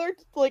 like, other,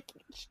 like,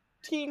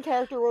 teen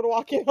character would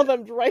walk in on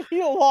them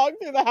dragging a log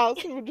through the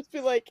house and would just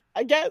be like,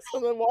 I guess,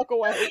 and then walk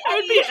away? It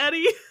would be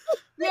Eddie.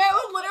 Yeah, it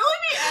would literally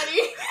be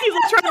Eddie. He's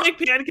like trying to make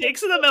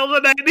pancakes in the middle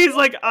of the night, and he's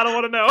like, I don't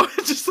want to know.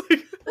 Just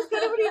like... That's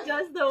kind of what he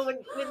does, though, when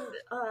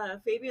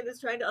Fabian is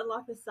trying to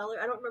unlock the cellar.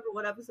 I don't remember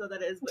what episode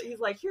that is, but he's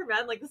like, here,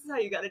 man, like, this is how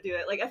you gotta do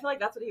it. Like, I feel like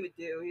that's what he would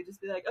do. He'd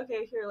just be like,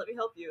 okay, here, let me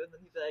help you. And then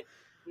he'd be like,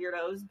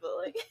 weirdos, but,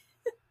 like...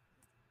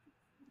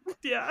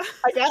 Yeah.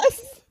 I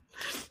guess.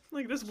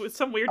 Like this was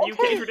some weird UK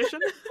Okay. tradition.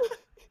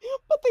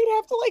 But they'd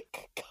have to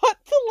like cut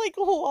the like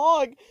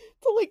log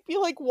to like be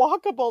like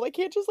walkable. They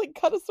can't just like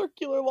cut a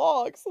circular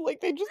log. So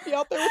like they'd just be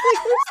out there with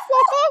like their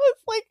saws,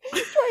 like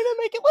trying to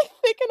make it like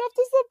thick enough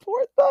to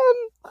support them.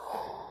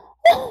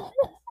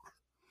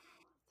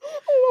 I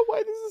don't know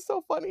why this is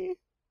so funny.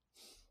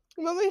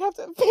 And then they'd have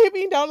to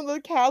Fabian down in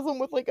the chasm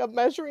with like a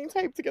measuring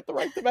tape to get the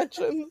right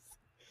dimensions.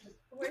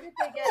 Where did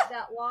they get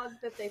that log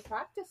that they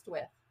practiced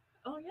with?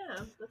 Oh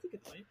yeah, that's a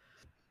good point.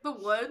 The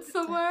woods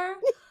somewhere.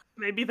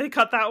 Maybe they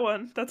cut that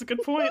one. That's a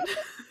good point.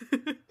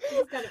 This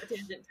is kind of a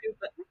tangent too,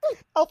 but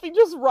Alfie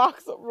just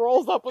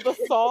rolls up with a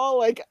saw,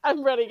 like,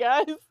 I'm ready,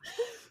 guys.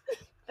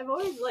 I've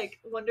always like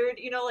wondered,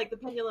 you know, like the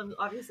pendulum.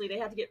 Obviously, they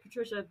had to get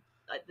Patricia.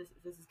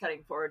 This is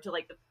cutting forward to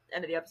like the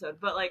end of the episode,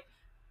 but like,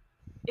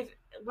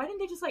 why didn't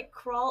they just like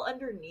crawl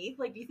underneath?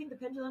 Like, do you think the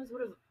pendulums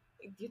would have?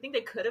 Do you think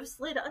they could have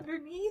slid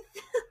underneath?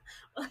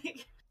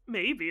 Like,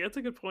 Maybe that's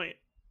a good point.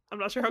 I'm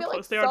not sure I how feel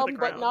close like they are to some, the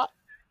ground.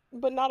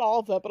 but not all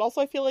of them. But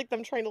also, I feel like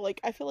them trying to like,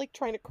 I feel like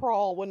trying to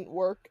crawl wouldn't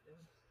work.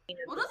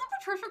 Well, doesn't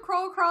Patricia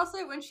crawl across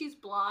it when she's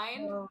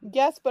blind?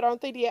 Yes, but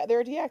aren't they?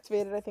 They're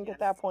deactivated, I think, at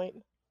that point.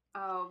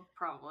 Oh,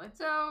 probably.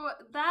 So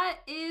that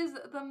is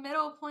the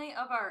middle point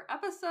of our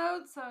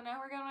episode. So now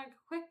we're going to a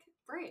quick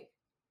break.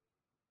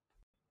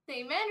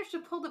 They manage to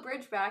pull the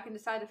bridge back and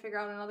decide to figure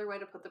out another way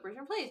to put the bridge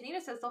in place.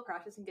 Nina says they'll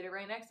practice and get it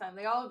right next time.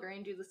 They all agree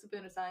and do the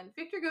Sabuna sign.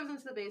 Victor goes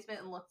into the basement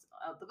and looks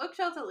out the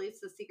bookshelf that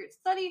leads to the secret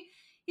study.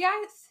 He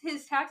asks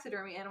his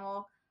taxidermy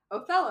animal,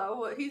 Othello,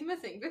 what he's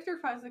missing. Victor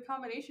finds the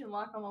combination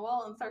lock on the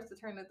wall and starts to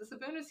turn it. The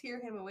Sabunas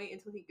hear him and wait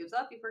until he gives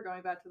up before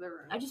going back to their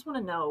room. I just want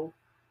to know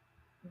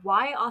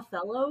why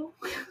Othello,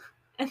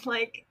 and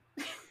like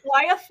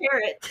why a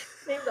ferret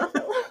named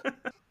Othello.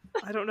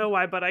 I don't know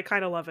why, but I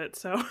kind of love it.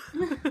 So I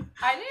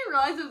didn't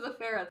realize it was a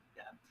ferret.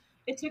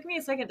 It took me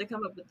a second to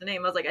come up with the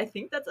name. I was like, I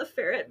think that's a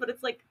ferret, but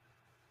it's like,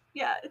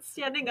 yeah, it's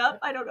standing up.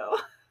 I don't know.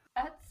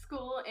 At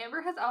school,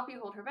 Amber has Alfie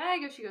hold her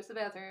bag as she goes to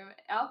the bathroom.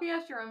 Alfie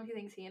asks Jerome if he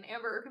thinks he and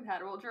Amber are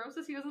compatible. Jerome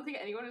says he doesn't think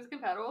anyone is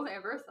compatible with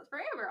Amber, so that's for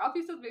Amber.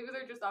 Alfie says maybe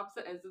they're just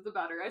opposite ends of the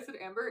batter. I said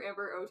Amber,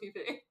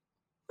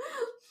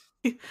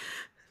 OTP.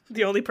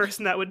 the only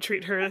person that would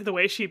treat her the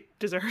way she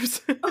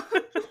deserves.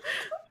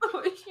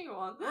 What she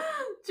wants.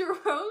 Jerome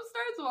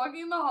starts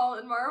walking in the hall,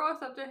 and Mara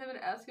walks up to him and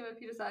asks him if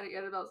he decided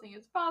yet about seeing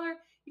his father.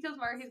 He tells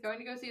Mara he's going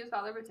to go see his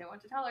father, but didn't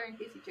want to tell her in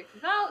case he chicks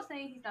him out,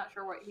 saying he's not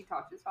sure what he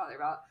talked to his father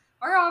about.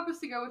 Mara offers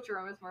to go with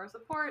Jerome as Mara's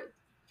support.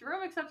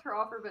 Jerome accepts her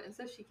offer, but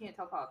insists she can't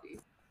tell Poppy.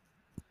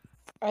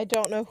 I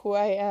don't know who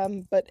I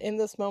am, but in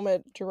this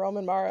moment, Jerome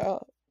and Mara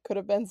could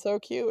have been so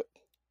cute.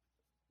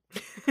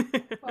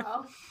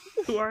 Wow.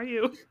 Who are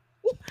you?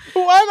 Who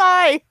am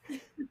I?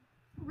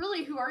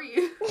 Really, who are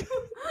you?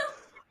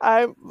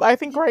 I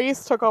think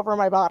Grace took over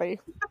my body.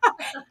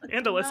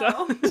 And Alyssa.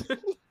 No.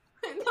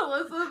 And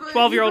Alyssa, but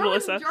 12-year-old you're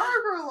in Alyssa. jar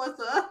for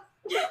Alyssa.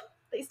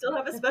 They still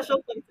have a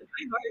special place in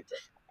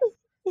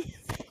my heart.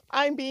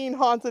 I'm being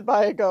haunted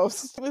by a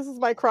ghost. This is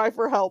my cry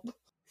for help.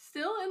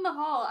 Still in the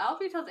hall,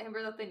 Alfie tells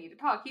Amber that they need to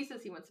talk. He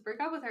says he wants to break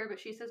up with her, but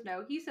she says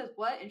no. He says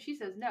what? And she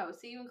says no.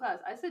 See you in class.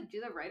 I said, do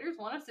the writers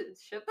want us to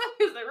ship them?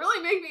 Because they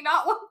really make me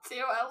not want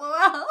to.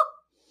 LOL.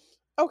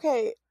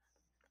 Okay,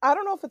 I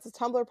don't know if it's a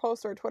Tumblr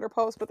post or a Twitter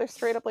post, but there's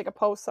straight up like a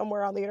post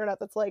somewhere on the internet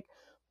that's like,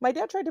 my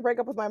dad tried to break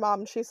up with my mom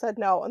and she said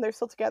no, and they're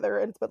still together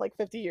and it's been like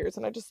 50 years,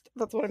 and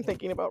that's what I'm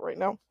thinking about right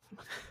now.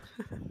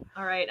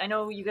 All right, I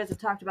know you guys have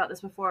talked about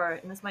this before,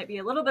 and this might be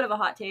a little bit of a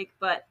hot take,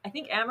 but I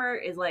think Amber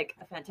is like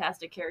a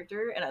fantastic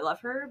character, and I love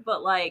her,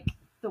 but like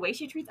the way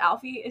she treats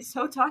Alfie is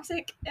so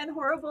toxic and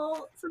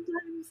horrible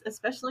sometimes,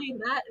 especially in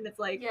that, and it's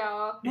like,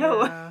 Yeah.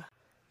 no. Yeah.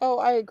 Oh,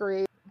 I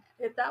agree.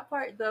 At that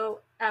part, though,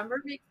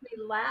 Amber makes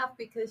me laugh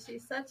because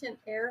she's such an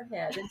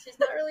airhead and she's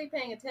not really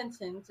paying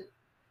attention to.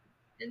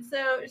 And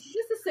so she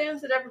just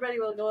assumes that everybody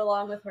will go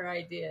along with her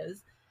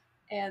ideas.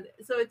 And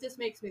so it just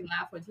makes me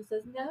laugh when she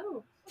says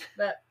no.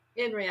 But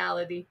in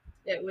reality,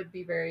 it would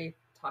be very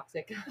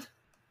toxic.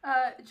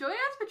 Joy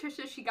asked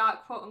Patricia if she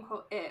got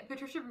quote-unquote it.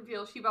 Patricia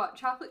reveals she bought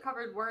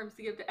chocolate-covered worms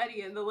to give to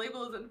Eddie, and the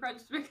label is in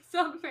French to make it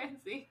sound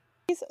fancy.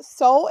 He's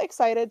so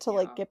excited to Yeah.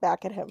 like get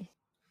back at him.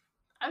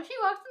 As she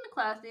walks into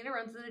class, Nina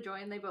runs into Joy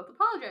and they both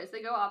apologize.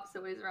 They go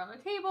opposite ways around the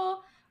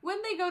table.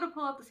 When they go to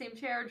pull up the same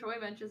chair, Joy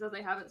mentions that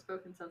they haven't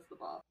spoken since the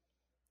ball.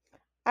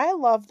 I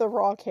love the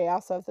raw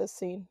chaos of this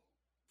scene.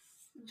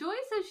 Joy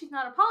says she's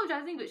not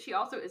apologizing, but she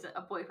also isn't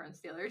a boyfriend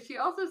stealer. She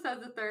also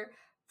says that they're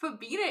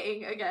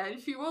Fabinaing again.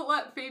 She won't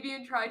let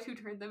Fabian try to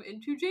turn them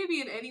into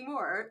Javian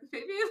anymore.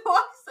 Fabian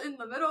walks in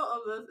the middle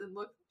of this and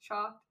looks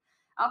shocked.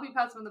 Alfie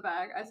pats him on the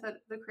back. I said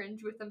the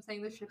cringe with them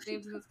saying the ship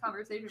names in this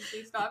conversation.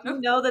 Please stop.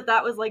 You know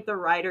that was like the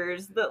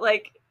writers that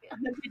like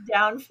hunted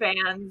down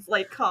fans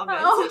like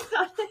comments.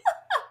 Oh.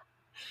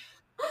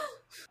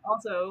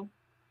 Also,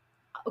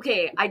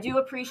 okay, I do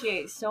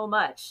appreciate so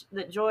much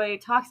that Joy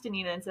talks to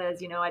Nina and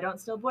says, you know, I don't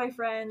steal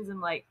boyfriends,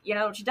 and like, you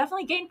know, she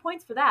definitely gained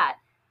points for that.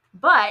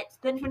 But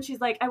then when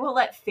she's like, I will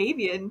let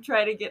Fabian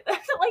try to get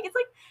like, it's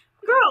like,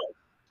 girl,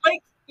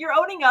 like you're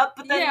owning up,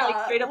 but then like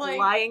Yeah, straight up like,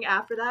 lying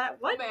after that.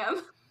 What?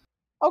 Ma'am.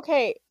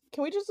 Okay,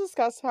 can we just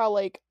discuss how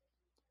like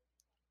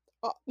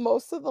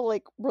most of the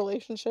like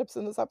relationships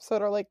in this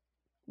episode are like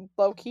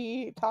low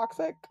key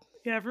toxic?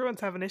 Yeah,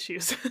 everyone's having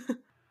issues.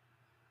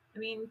 I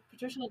mean,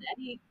 Patricia and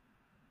Eddie.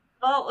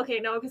 Well, okay,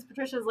 no, because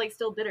Patricia's like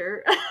still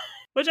bitter.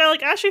 Which I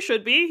like, as she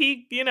should be.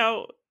 He,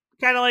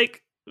 kind of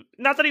like,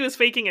 not that he was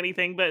faking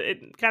anything, but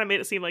it kind of made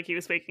it seem like he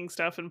was faking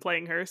stuff and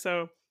playing her.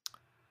 So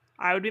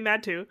I would be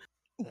mad too.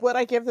 Would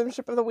I give them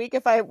ship of the week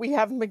if we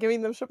haven't been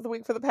giving them ship of the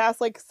week for the past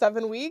like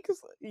 7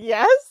 weeks?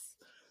 Yes.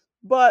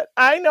 But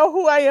I know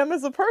who I am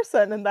as a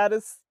person, and that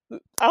is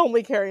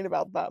only caring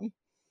about them.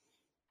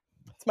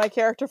 It's my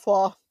character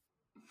flaw.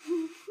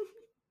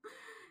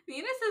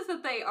 Nina says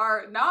that they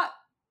are not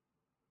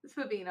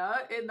Sabina,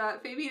 and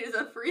that Fabian is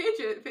a free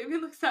agent.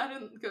 Fabian looks down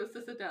and goes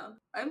to sit down.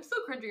 I'm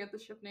still cringing at the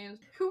ship names.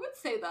 Who would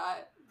say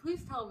that?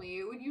 Please tell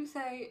me. Would you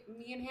say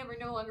me and him are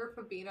no longer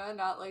Fabina,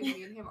 not like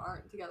me and him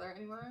aren't together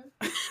anymore?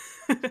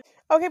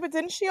 Okay, but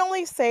didn't she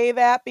only say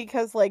that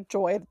because like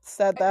Joy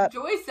said that?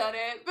 Joy said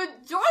it, but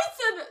Joy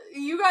said,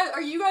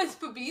 are you guys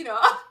Fabina?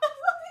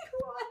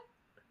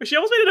 What? She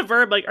almost made it a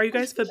verb, like, are you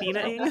guys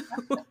Fabina-ing?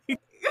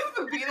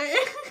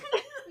 Fabina-ing?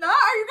 Not,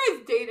 are you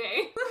guys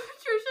dating?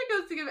 Patricia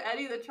goes to give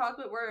Eddie the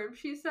chocolate worm.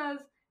 She says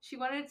she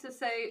wanted to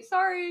say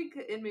sorry,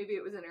 and maybe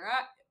it was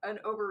an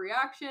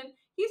overreaction.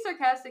 He's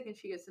sarcastic and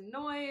she gets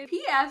annoyed.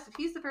 He asks if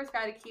he's the first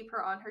guy to keep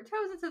her on her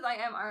toes and says, I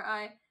am, aren't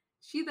I?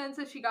 She then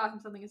says she got him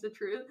something as the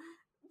truth.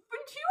 When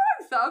she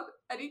walks up,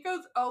 Eddie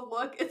goes, oh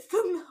look, it's the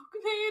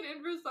milkmaid,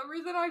 and for some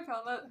reason I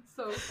found that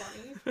so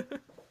funny.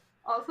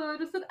 Also, I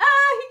just said,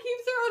 he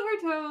keeps her on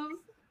her toes.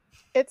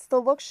 It's the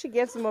look she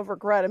gives him of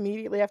regret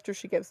immediately after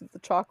she gives him the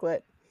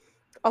chocolate.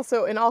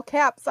 Also, in all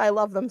caps, I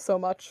love them so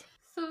much.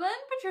 So then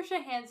Patricia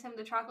hands him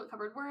the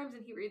chocolate-covered worms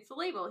and he reads the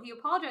label. He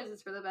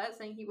apologizes for the bet,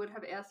 saying he would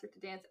have asked her to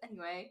dance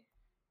anyway.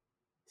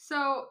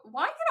 So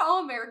why can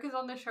all Americans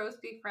on the show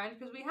speak French?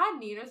 Because we had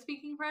Nina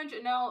speaking French,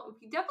 and now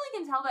we definitely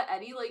can tell that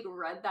Eddie like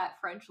read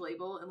that French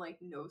label and like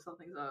knows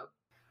something's up.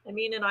 I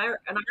mean, in our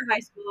high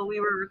school,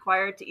 we were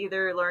required to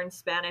either learn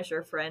Spanish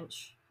or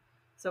French.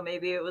 So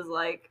maybe it was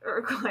like a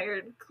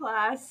required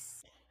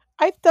class.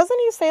 Doesn't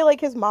he say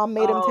like his mom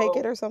made him take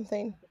it or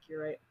something? I think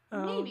you're right.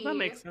 Oh, Maybe. that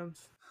makes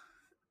sense.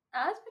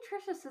 As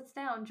Patricia sits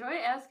down,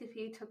 Joy asks if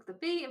he took the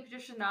bait, and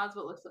Patricia nods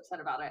but looks upset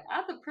about it.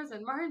 At the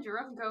prison, Martin and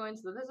Jerome go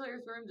into the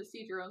visitor's room to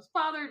see Jerome's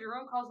father.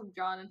 Jerome calls him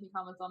John, and he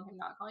comments on him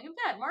not calling him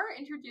Dad. Marta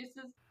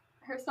introduces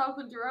herself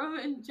when Jerome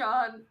and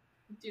John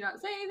do not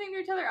say anything to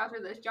each other.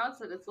 After this, John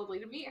said it's lovely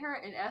to meet her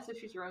and asks if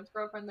she's Jerome's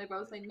girlfriend. They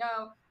both say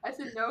no. I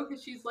said no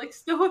because she's like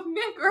still with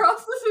Mick, or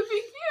else this would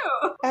be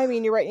cute. I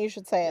mean, you're right, and you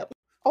should say it.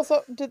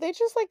 Also, did they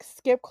just like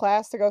skip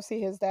class to go see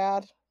his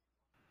dad?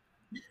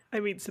 I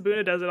mean,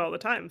 Sabuna does it all the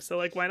time, so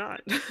like, why not?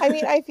 I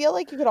mean, I feel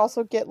like you could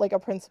also get like a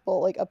principal,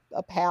 like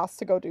a pass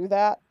to go do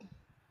that.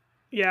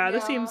 Yeah,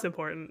 this seems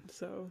important,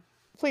 so.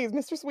 Please,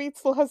 Mr. Sweet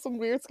still has some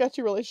weird,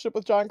 sketchy relationship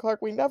with John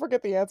Clark we never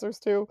get the answers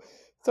to.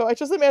 So I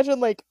just imagine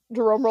like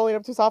Jerome rolling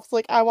up to his office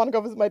like, I want to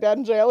go visit my dad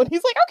in jail, and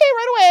he's like, okay,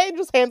 right away, and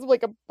just hands him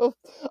like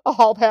a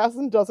hall pass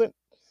and doesn't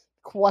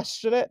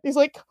question it. He's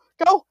like,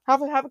 go,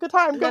 have a good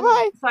time,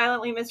 goodbye.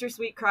 Silently, Mr.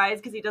 Sweet cries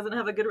because he doesn't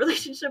have a good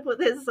relationship with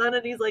his son,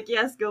 and he's like,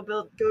 yes, go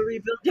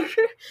rebuild your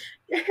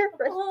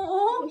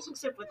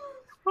relationship with him.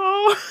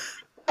 Oh.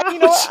 And you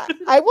know what?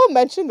 I will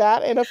mention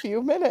that in a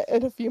few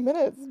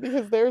minutes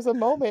because there's a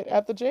moment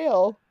at the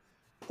jail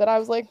that I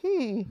was like,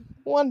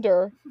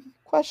 wonder,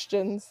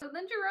 questions. So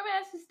then Jerome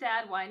asks his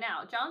dad why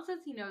now. John says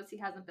he knows he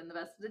hasn't been the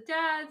best of the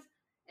dads,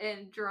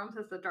 and Jerome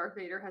says that Darth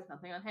Vader has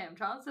nothing on him.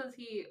 John says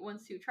he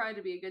wants to try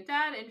to be a good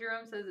dad, and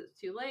Jerome says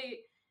it's too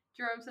late.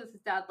 Jerome says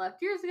his dad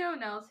left years ago,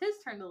 now it's his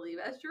turn to leave.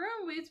 As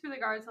Jerome waits for the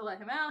guards to let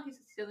him out, he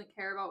says he doesn't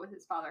care about what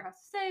his father has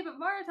to say, but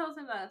Mara tells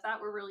him that if that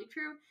were really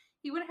true,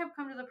 he wouldn't have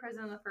come to the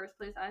prison in the first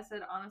place. I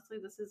said, honestly,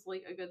 this is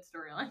like a good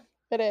storyline.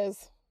 It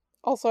is.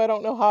 Also, I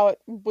don't know how it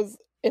was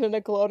in a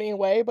Nickelodeon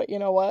way, but you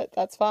know what?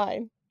 That's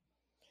fine.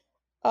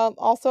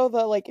 Also,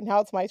 the like,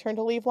 now it's my turn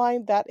to leave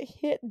line, that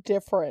hit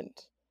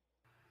different.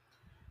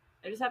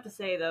 I just have to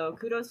say, though,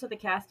 kudos to the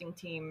casting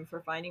team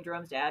for finding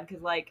Jerome's dad,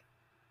 because, like,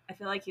 I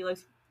feel like he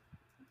looks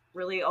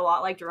really a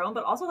lot like Jerome,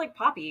 but also like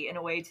Poppy in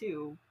a way,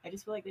 too. I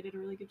just feel like they did a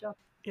really good job.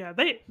 Yeah,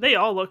 they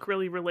all look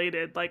really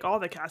related. Like, all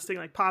the casting,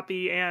 like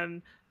Poppy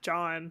and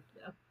John,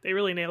 they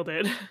really nailed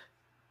it.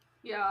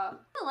 Yeah. In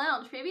the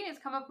lounge, Fabian has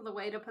come up with a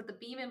way to put the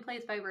beam in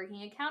place by working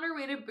a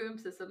counterweighted boom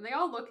system. They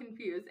all look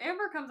confused.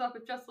 Amber comes up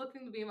with just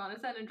lifting the beam on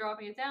its end and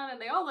dropping it down, and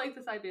they all like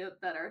this idea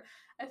better.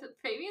 I said,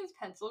 Fabian's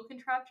pencil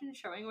contraption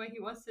showing what he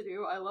wants to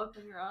do. I love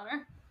him, Your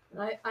Honor.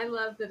 I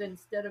love that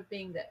instead of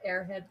being the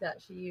airhead that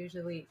she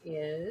usually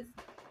is,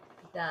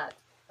 that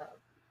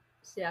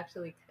she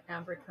actually,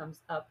 Amber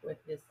comes up with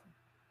this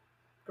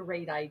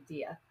great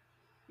idea.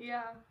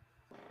 Yeah.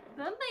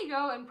 Then they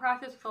go and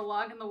practice with a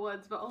log in the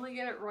woods, but only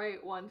get it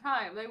right one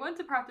time. They went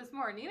to practice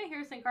more. Nina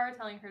hears Sankara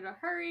telling her to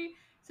hurry,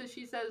 so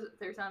she says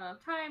there's not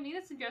enough time.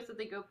 Nina suggests that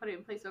they go put it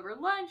in place over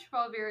lunch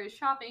while Vera is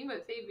shopping,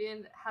 but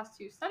Fabian has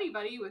to study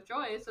buddy with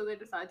Joy, so they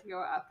decide to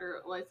go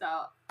after Lights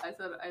Out. I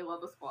said, I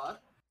love a squad.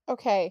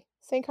 Okay,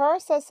 Sankara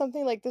says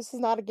something like, "This is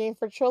not a game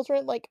for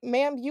children." Like,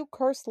 ma'am, you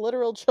cursed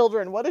literal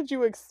children. What did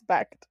you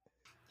expect?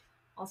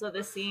 Also,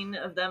 this scene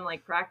of them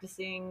like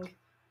practicing,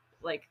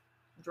 like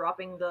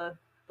dropping the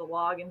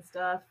log and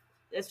stuff.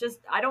 It's just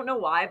I don't know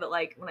why, but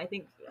like when I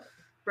think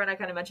Brenna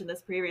kind of mentioned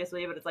this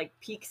previously, but it's like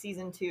peak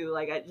season 2.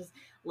 Like it just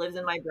lives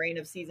in my brain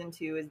of season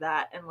 2 is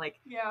that, and like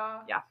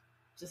Yeah.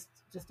 just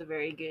a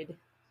very good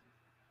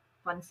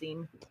fun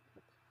scene.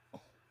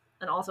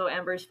 And also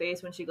Amber's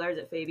face when she glares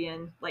at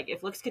Fabian. Like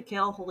if looks could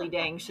kill, holy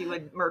dang, she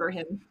would murder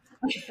him.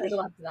 I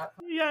loved that.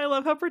 Yeah, I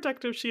love how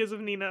protective she is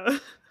of Nina.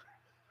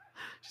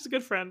 She's a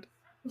good friend.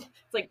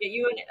 It's like get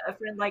you a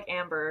friend like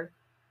Amber,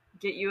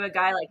 get you a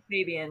guy like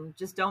Fabian.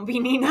 Just don't be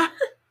Nina.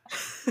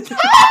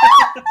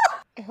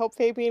 I hope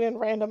Fabian and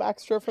random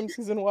extra from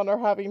season 1 are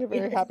having a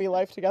very happy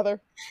life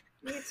together.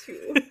 Me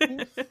too.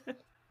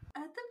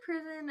 At the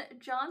prison,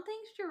 John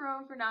thanks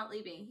Jerome for not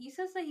leaving. He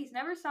says that he's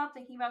never stopped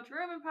thinking about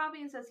Jerome and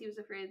Poppy and says he was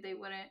afraid they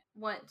wouldn't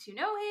want to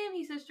know him.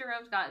 He says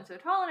Jerome's gotten so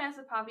tall and asks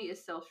if Poppy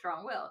is still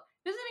strong-willed.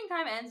 Visiting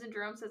time ends and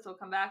Jerome says he'll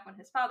come back when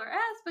his father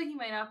asks, but he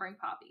might not bring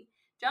Poppy.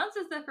 John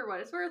says that for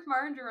what it's worth,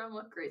 Mara and Jerome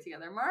look great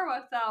together. Mara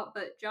walks out,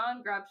 but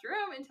John grabs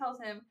Jerome and tells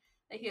him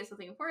that he has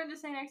something important to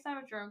say next time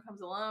if Jerome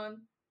comes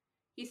alone.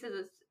 He says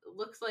it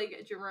looks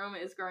like Jerome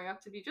is growing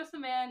up to be just the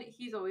man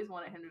he's always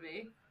wanted him to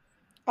be.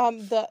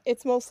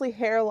 It's mostly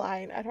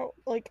hairline. I don't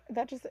like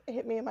that. Just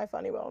hit me in my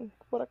funny bone.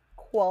 What a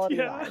quality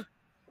line.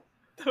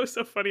 That was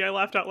so funny. I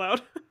laughed out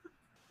loud.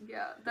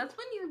 Yeah, that's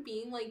when you're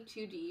being like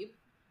too deep,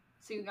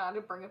 so you got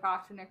to bring it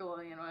back to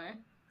Nickelodeon way.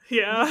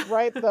 Yeah.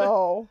 Right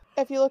though.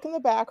 If you look in the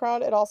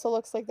background, it also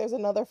looks like there's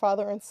another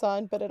father and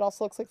son, but it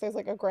also looks like there's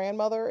like a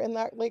grandmother in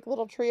that like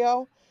little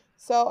trio.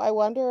 So I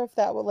wonder if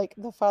that would like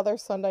the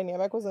father-son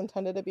dynamic was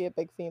intended to be a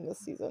big theme this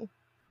season.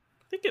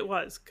 I think it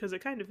was, because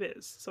it kind of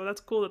is. So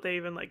that's cool that they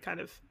even like kind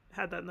of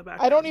had that in the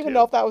background. I don't even too.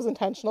 know if that was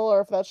intentional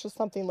or if that's just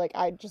something like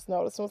I just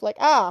noticed and was like,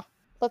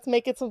 let's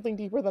make it something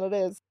deeper than it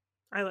is.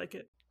 I like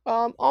it.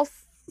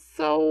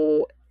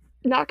 Also,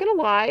 not gonna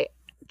lie,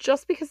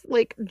 just because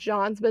like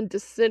John's been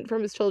distant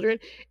from his children,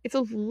 it's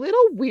a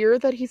little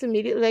weird that he's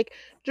immediately like,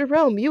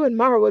 Jerome, you and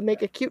Mara would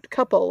make a cute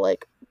couple.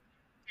 Like,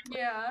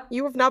 Yeah.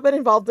 you have not been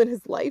involved in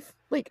his life.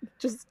 Like,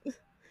 just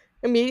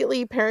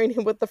immediately pairing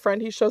him with the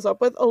friend he shows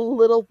up with, a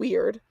little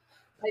weird.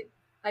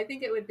 I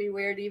think it would be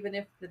weird even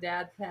if the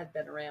dad had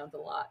been around a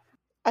lot.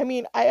 I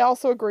mean, I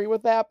also agree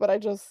with that, but I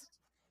don't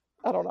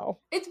know.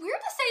 It's weird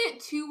to say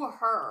it to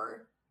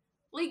her.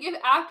 Like, if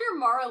after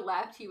Mara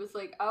left, he was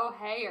like, oh,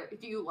 hey,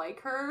 do you like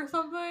her or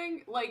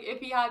something? Like,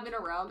 if he had been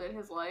around in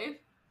his life,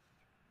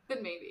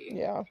 then maybe.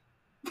 Yeah.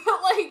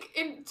 But, like,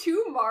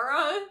 to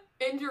Mara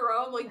and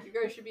Jerome, like, you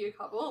guys should be a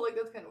couple. Like,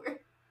 that's kind of weird.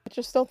 I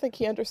just don't think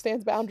he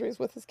understands boundaries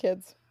with his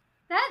kids.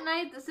 That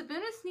night, the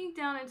Sabunas sneak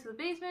down into the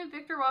basement.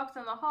 Victor walks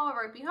down the hall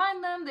right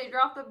behind them. They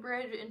drop the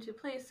bridge into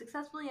place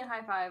successfully and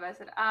high five. I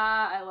said,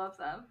 I love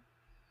them.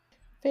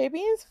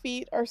 Fabian's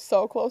feet are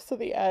so close to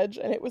the edge,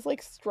 and it was,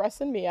 like,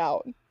 stressing me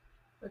out.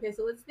 Okay,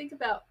 so let's think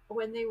about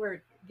when they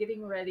were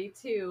getting ready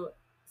to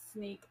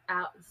sneak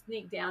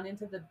down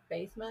into the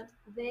basement.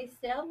 They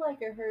sound like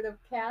a herd of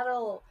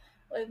cattle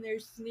when they're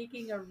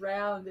sneaking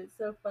around. It's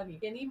so funny.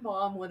 Any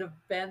mom would have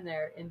been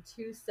there in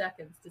 2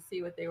 seconds to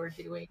see what they were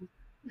doing.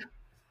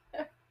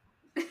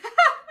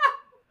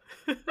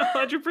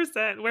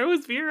 100%. Where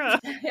was Vera?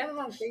 Yeah,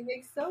 they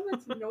make so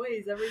much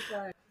noise every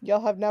time. Y'all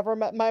have never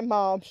met my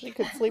mom. She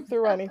could sleep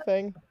through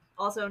anything.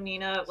 Also,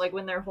 Nina, like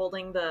when they're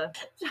holding the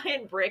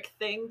giant brick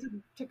thing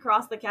to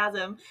cross the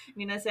chasm,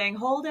 Nina saying,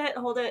 hold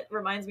it,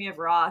 reminds me of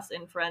Ross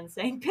and Friends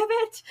saying,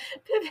 pivot.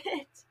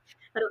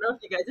 I don't know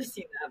if you guys have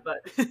seen that,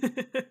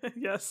 but...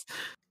 Yes.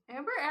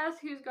 Amber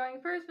asks who's going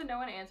first, but no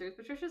one answers.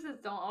 Patricia says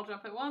don't all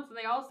jump at once, and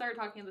they all start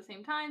talking at the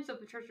same time, so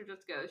Patricia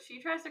just goes.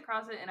 She tries to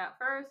cross it, and at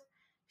first,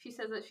 she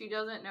says that she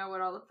doesn't know what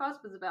all the fuss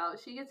was about.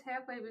 She gets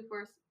halfway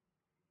before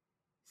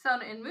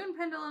Sun and Moon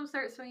pendulum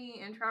start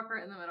swinging and trap her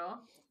in the middle.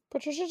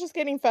 Patricia's just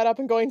getting fed up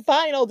and going,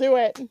 fine, I'll do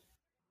it.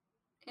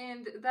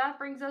 And that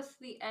brings us to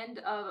the end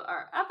of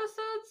our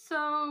episode.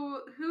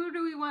 So, who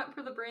do we want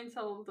for the brain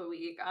cell of the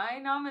week? I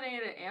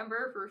nominated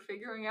Amber for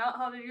figuring out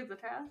how to do the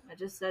task. I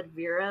just said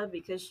Vera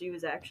because she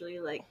was actually,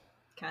 like,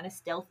 kind of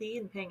stealthy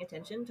and paying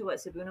attention to what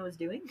Sabuna was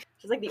doing.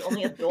 She's, like, the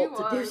only adult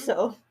to do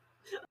so.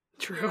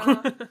 True.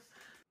 Yeah.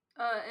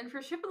 And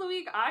for ship of the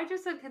week, I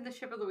just said, can the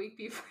ship of the week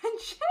be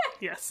friendship?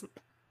 Yes.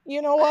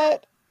 You know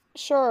what?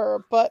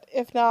 Sure, but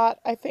if not,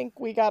 I think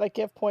we gotta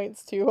give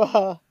points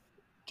to,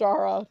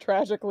 Jara,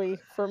 tragically,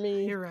 for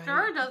me. You're right.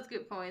 Jara does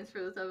get points for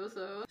this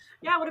episode.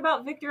 Yeah, what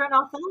about Victor and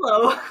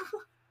Othello?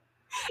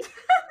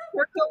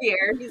 Poor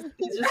Javier, he's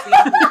just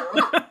being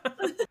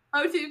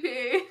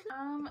OTP.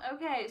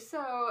 Okay,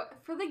 so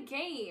for the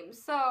game,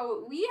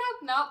 so we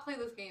have not played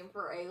this game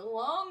for a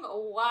long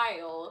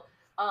while.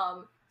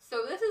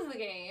 So this is the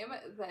game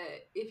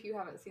that, if you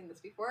haven't seen this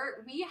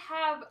before,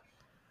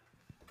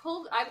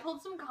 I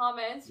pulled some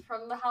comments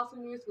from the House of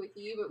News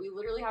wiki, but we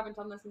literally haven't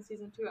done this in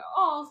season 2 at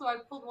all, so I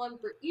pulled one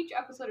for each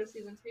episode of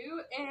season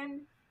 2,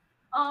 and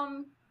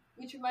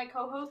each of my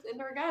co-hosts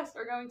and our guests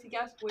are going to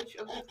guess which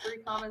of the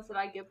 3 comments that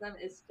I give them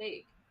is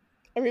fake.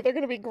 I'm either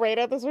going to be great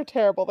at this or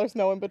terrible. There's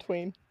no in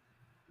between.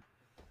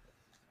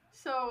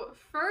 So,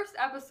 first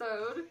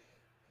episode,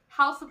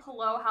 House of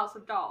Hello, House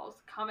of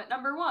Dolls. Comment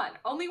number 1.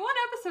 Only 1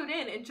 episode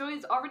in, and Joy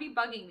is already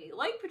bugging me.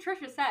 Like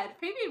Patricia said,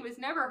 Fabian was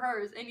never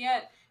hers, and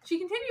yet she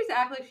continues to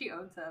act like she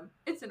owns him.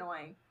 It's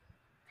annoying.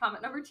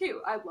 Comment number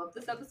 2. I love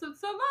this episode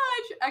so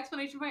much!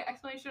 Exclamation point,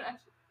 exclamation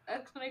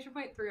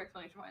point, 3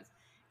 exclamation points.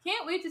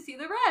 Can't wait to see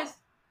the rest!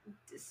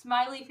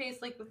 Smiley face,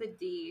 like with a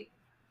D.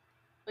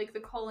 Like the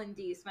colon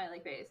D, smiley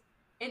face.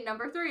 And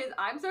number 3 is,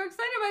 I'm so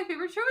excited, my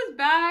favorite show is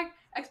back!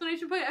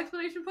 Exclamation point,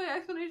 exclamation point,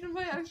 exclamation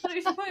point,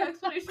 exclamation point,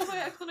 exclamation point,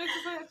 exclamation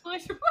point,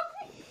 exclamation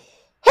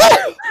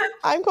point.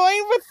 I'm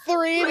going with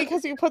 3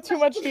 because you put too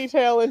much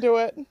detail into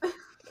it.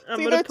 I'm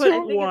See, gonna they're put two-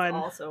 I think 1. it's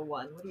also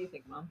 1. What do you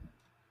think, Mom?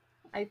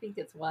 I think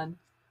it's 1.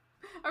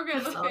 Okay,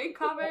 the fake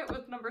comment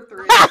with number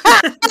 3.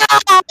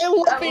 I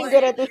love being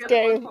good at this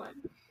game.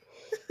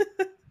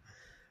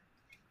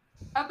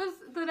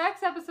 The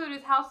next episode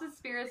is House of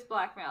Spirits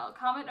Blackmail.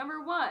 Comment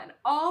number 1.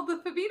 All the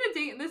Fabina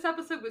date in this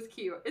episode was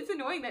cute. It's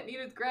annoying that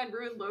Nina's Grand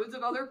ruined loads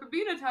of other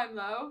Fabina time,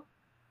 though.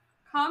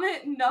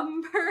 Comment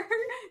number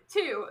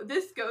 2.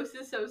 This ghost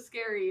is so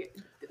scary.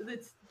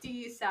 That's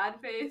D, sad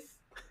face.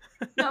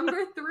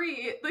 Number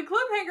 3. The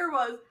cliffhanger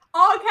was,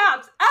 all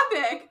caps,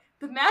 epic!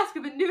 The mask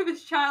of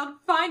Anubis child,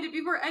 find it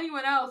before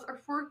anyone else, or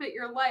forfeit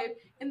your life.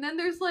 And then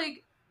there's,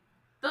 like,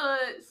 the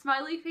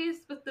smiley face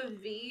with the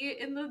V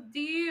in the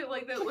D,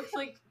 like, that looks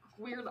like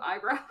weird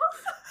eyebrows.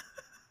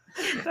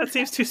 That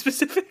seems too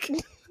specific.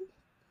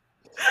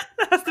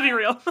 That has to be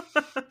real.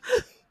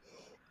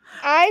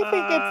 I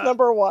think it's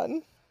number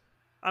 1.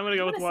 I'm gonna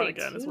go with gonna 1 say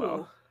again as 2.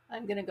 well.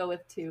 I'm gonna go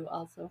with 2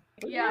 also.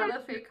 Yeah, the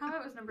fake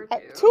comment was number 2.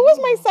 2 was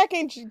my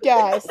second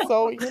guess,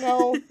 so, you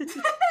know.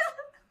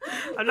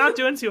 I'm not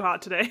doing too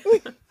hot today.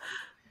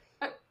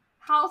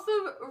 House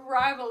of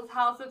Rivals,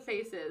 House of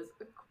Faces.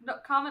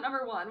 Comment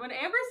number 1. When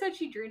Amber said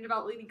she dreamed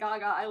about Lady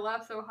Gaga, I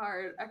laughed so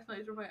hard.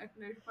 Exclamation point,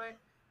 exclamation point.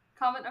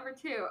 Comment number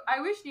 2.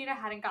 I wish Nina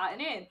hadn't gotten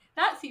in.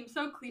 That seems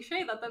so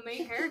cliche that the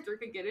main character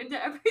could get into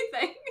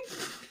everything.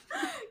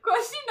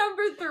 Question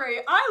number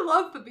 3. I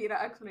love Fabina!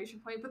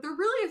 Exclamation point, but there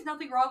really is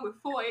nothing wrong with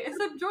Foy,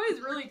 except Joy is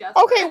really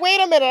desperate. Okay, wait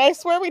a minute. I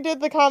swear we did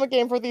the comic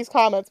game for these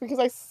comments because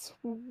I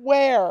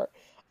swear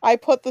I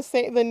put the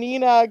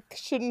Nina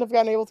shouldn't have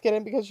gotten able to get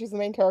in because she's the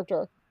main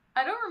character.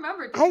 I don't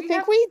remember. Did I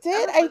think we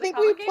did. I think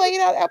we played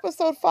out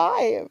episode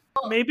 5.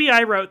 Maybe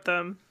I wrote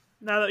them.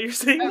 Now that you're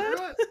saying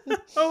that.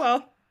 Oh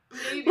well.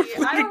 Maybe. We're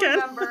playing I don't again.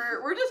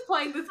 remember. We're just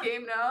playing this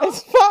game now.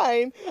 It's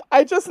fine.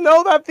 I just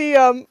know that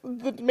the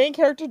main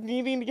character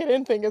needing to get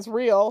in thing is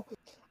real.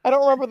 I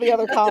don't remember the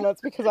other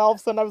comments because all of a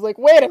sudden I was like,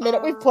 wait a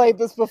minute, we've played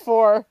this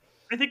before.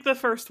 I think the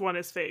first one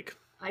is fake.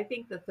 I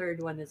think the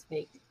 3rd one is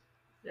fake.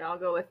 Yeah, I'll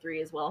go with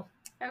 3 as well.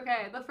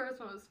 Okay, the first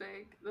one was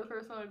fake. The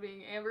first one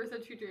being Amber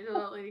said she dreamed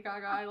about Lady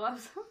Gaga. I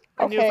love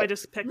I knew if Okay. I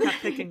just kept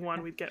picking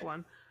 1, we'd get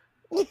 1.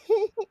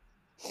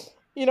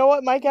 You know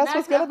what? My guess was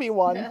Next going to be up-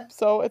 1,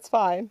 so it's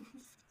fine.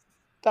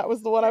 That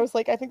was the one I was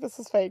like, I think this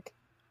is fake.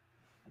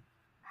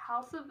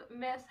 House of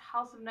Myth,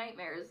 House of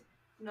Nightmares.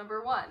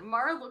 Number 1.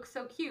 Mara looks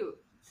so cute.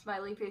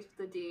 Smiley face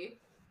with the D.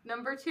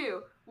 Number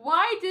 2.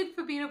 Why did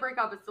Fabina break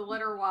up? It's the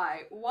letter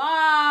Y.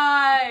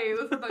 Why?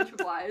 With a bunch of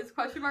Y's.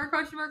 Question mark,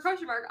 question mark,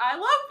 question mark. I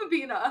love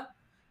Fabina.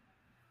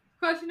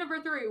 Question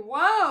number 3.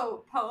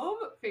 Whoa! Poem?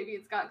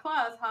 Fabian's got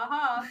class.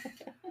 Haha.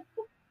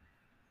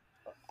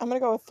 I'm going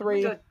to go with I'm gonna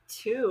 3. go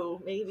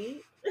 2,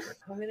 maybe.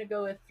 I'm gonna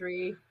go with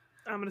 3.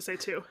 I'm gonna say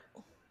 2.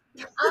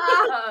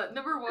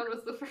 Number 1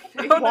 was the first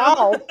fake. Oh, no.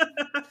 Wow.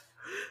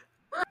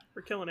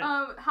 We're killing it.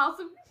 House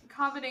of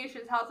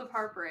Combinations, House of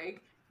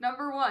Heartbreak.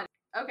 Number 1.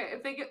 Okay,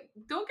 if they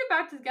don't get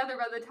back together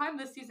by the time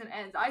this season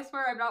ends, I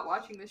swear I'm not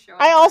watching this show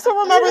I anymore. also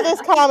remember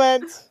this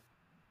comment.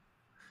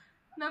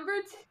 Number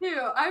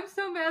 2. I'm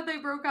so mad they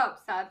broke up.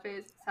 Sad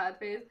face, sad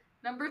face.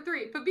 Number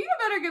 3. Fabina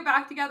better get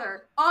back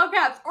together. All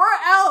caps, or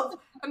else.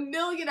 A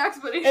million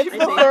explanations. It's I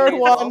the think third 3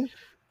 as well. one.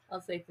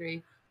 I'll say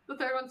 3. The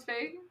third one's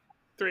fake?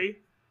 3.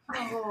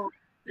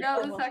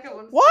 No, the second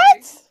one's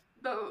What? fake.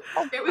 No,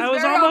 Oh, it was I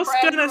was very almost on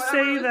brand gonna for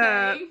whatever say it was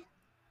that. saying.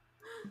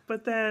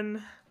 But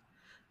then,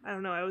 I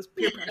don't know, I was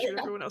peer pressured.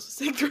 Everyone else was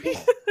saying 3.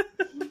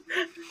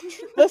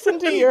 Listen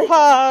to your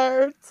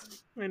heart.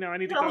 I know, I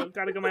need to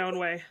gotta go my own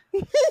way.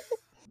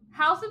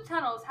 House of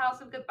Tunnels,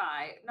 House of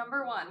Goodbye.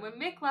 Number 1. When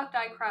Mick left,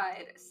 I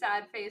cried.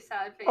 Sad face,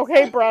 sad face. Okay,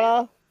 sad face.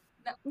 Brenna.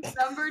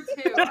 Number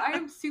 2. I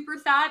am super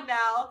sad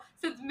now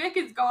since Mick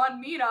is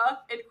gone. Nina,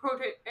 in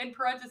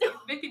parentheses,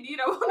 Mick and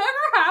Nina will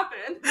never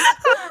happen.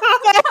 That's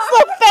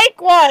the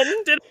fake one.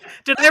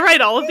 Did I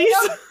write all of these?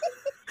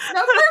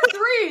 Number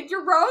 3.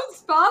 Jerome's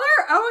father.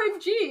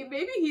 OMG,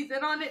 maybe he's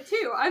in on it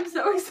too. I'm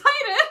so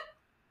excited.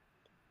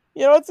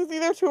 You know, it's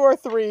either 2 or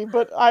 3,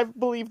 but I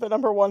believe that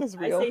number 1 is I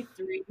real. say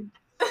 3.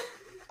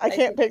 I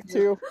can't pick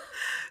 2.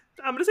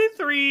 I'm gonna say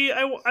 3.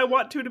 I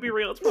want 2 to be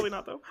real. It's probably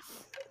not though.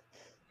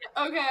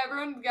 Okay,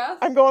 everyone guess.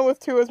 I'm going with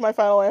 2 as my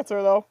final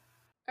answer, though.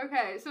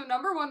 Okay, so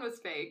number 1 was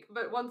fake,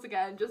 but once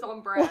again, just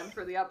on brand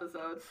for the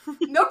episode. Number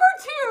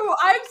 2,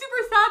 I'm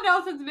super sad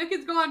now since Mick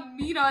is gone.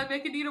 Nina and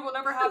Mick and Nina will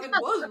never happen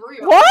was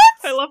real. What?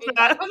 I love It's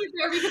that.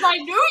 unfair because I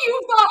knew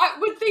you thought I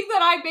would think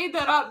that I made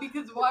that up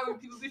because why would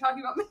people be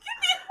talking about Mick and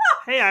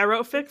Hey, I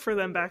wrote fic for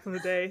them back in the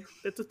day.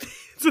 It's a thing.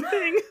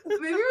 Nina?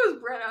 Maybe it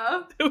was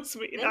Brenna. It was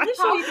me. In this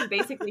show, you can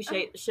basically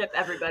ship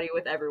everybody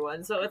with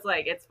everyone, so it's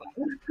like, it's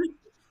fine.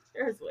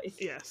 There's ways.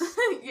 Yes.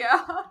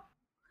 Yeah.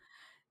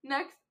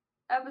 Next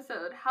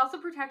episode, House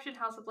of Protection,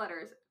 House of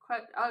Letters.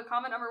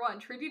 Comment number 1,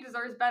 Trudy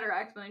deserves better,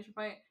 exclamation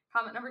point.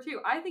 Comment number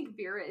 2, I think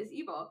Vera is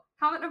evil.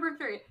 Comment number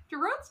 3,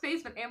 Jerome's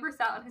face when Amber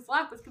sat on his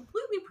lap was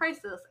completely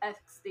priceless,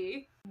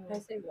 XD. I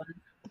say 1.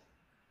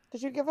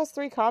 Did you give us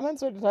 3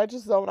 comments, or did I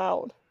just zone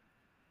out?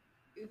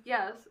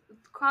 Yes.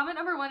 Comment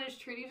number 1 is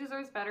Trudy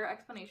deserves better,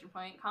 exclamation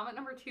point. Comment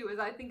number 2 is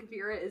I think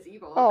Vera is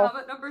evil. Oh.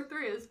 Comment number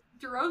 3 is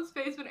Jerome's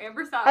face when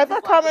Amber sat I on his thought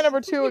lap comment was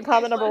number 2 and completely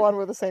comment number priceless. 1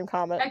 were the same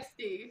comment.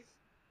 XD.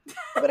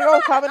 I'm gonna go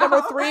with comment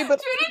number 3, but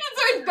Trudy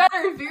deserves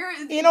better. Vera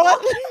is you know evil.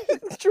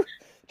 what?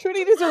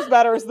 Trudy deserves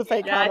better is the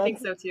fake Yeah, comment. I think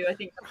so too. I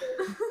think,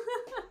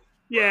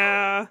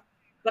 Yeah.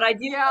 but I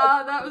do.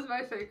 Yeah, that was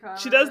my fake comment.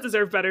 She does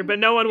deserve better, but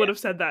no one would have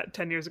said that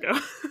 10 years ago.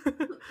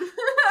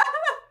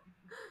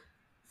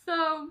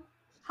 So,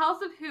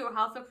 House of Who?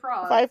 House of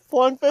Frogs. If I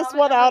flunk this Comment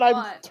one out, number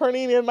I'm 1.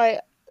 turning in my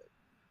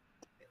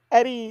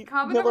Eddie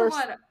Comment number Miller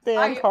 1.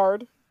 stand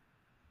card.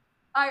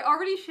 I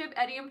already ship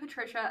Eddie and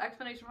Patricia,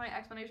 exclamation point,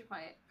 exclamation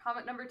point.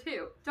 Comment number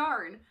 2.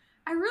 Darn.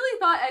 I really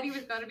thought Eddie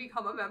was going to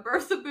become a member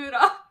of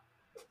Sabuda.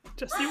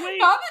 Just you wait.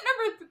 Comment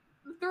number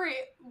 3.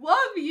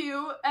 Love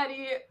you,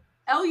 Eddie.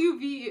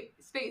 LUV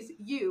space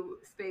U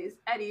space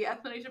Eddie,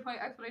 exclamation point,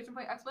 exclamation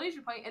point,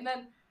 exclamation point, and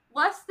then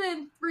less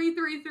than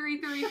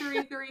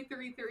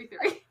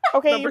 33333333333.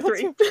 Okay, Number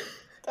you put 3.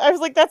 I was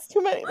like, that's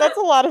too many. That's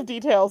a lot of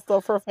details, though,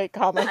 for a fake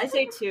comment. I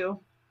say 2.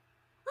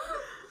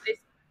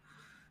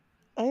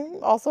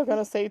 I'm also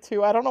gonna say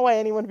 2. I don't know why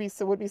anyone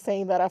would be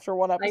saying that after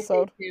one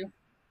episode.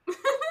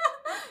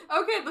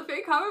 Okay, the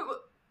fake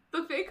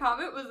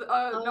comment was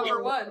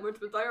number 1, which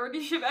was I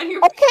already ship Eddie.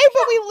 Okay,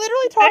 but we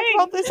literally talked Dang.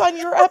 about this on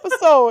your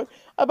episode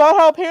about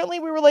how apparently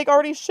we were like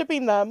already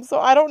shipping them. So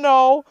I don't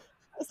know.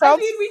 I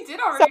mean, we did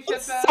already ship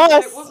sounds them, but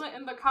it sus. wasn't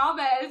in the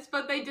comments,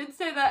 but they did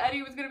say that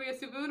Eddie was going to be a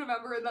Sabuna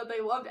member and that they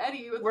loved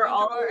Eddie with We're a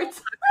bunch of all-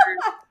 words.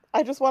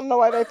 I just want to know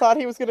why they thought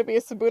he was going to be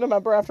a Sabuna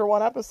member after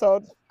one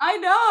episode. I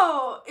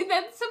know! And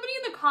then somebody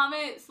in the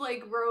comments,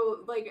 like,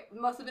 wrote, like,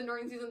 must have been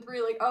during season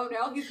 3, like, oh,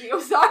 now he's the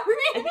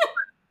Osari.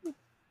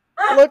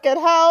 Look at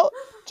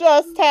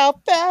just how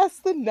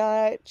fast the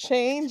night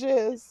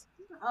changes.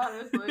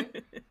 Honestly.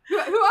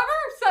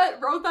 Whoever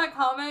wrote that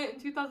comment in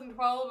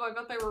 2012, I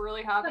bet they were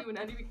really happy when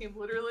Eddie became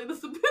literally the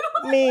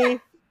Sabuna. Me.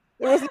 It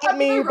was not After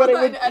they me, wrote but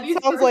that in it Eddie's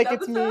sounds first like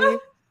it's me. episode.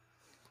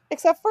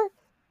 Except for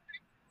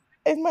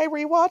in my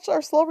rewatch,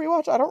 our slow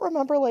rewatch, I don't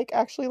remember like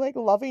actually like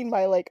loving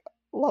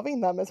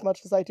them as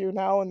much as I do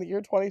now in the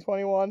year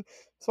 2021.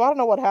 So I don't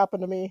know what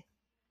happened to me.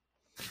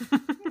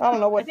 I don't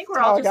know I think we're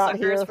how all I just got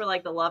suckers here. for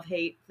like the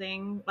love-hate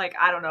thing. Like,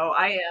 I don't know.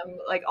 I am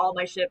like all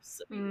my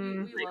ships. We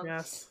love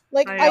Yes.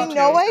 Like I I am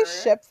know too. I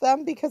ship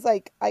them because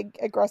like I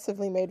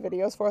aggressively made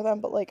videos for them,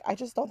 but like I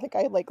just don't think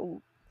I like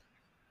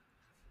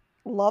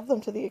love them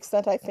to the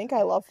extent I think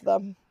I loved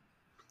them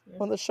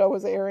when the show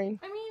was airing.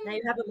 I mean, Now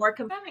you have a more that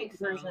complete makes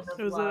version sense. of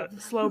It was love. a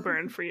slow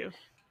burn for you.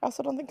 I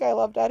also don't think I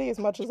loved Eddie as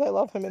much as I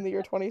love him in the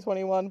year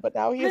 2021, but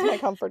now he is my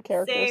comfort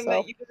character. Same.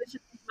 So You can just see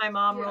my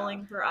mom Yeah.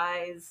 rolling her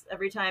eyes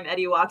every time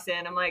Eddie walks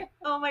in. I'm like,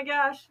 oh my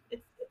gosh,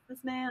 it's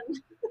this man.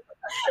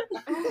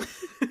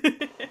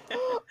 I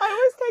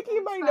was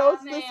taking my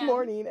notes this Batman.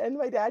 morning, and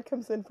my dad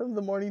comes in from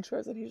the morning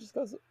chores, and he just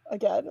goes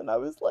again, and I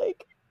was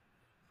like,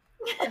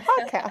 "A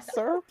podcast,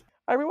 sir."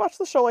 I rewatched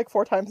the show like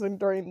 4 times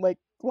during like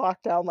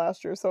lockdown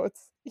last year, so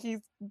he's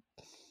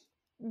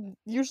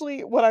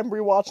usually when I'm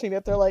rewatching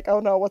it, they're like, "Oh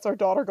no, what's our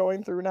daughter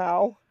going through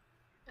now?"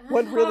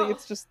 When really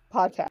it's just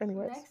podcast.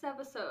 Anyways, Next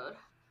episode,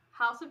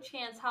 House of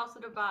Chance, House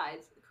of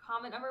Divides.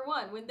 Comment number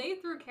 1. When they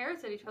threw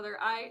carrots at each other,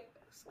 I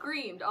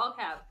screamed, all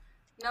cap.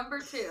 Number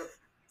 2.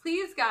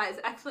 Please, guys,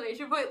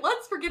 exclamation point.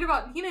 Let's forget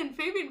about Nina and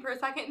Fabian for a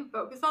second and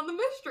focus on the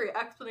mystery,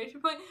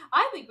 exclamation point.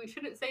 I think we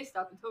shouldn't say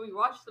stuff until we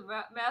watch the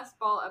Masked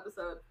Ball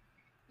episode.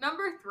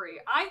 Number 3.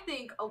 I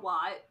think a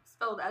lot,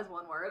 spelled as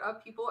one word,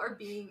 of people are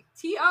being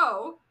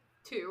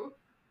TO2,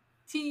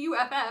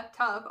 TUFF,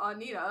 tough on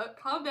Nina.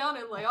 Calm down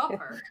and lay off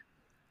her.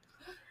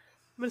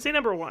 I'm gonna say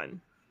number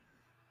 1.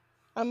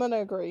 I'm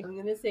gonna agree. I'm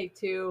gonna say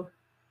 2.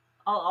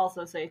 I'll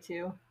also say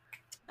 2.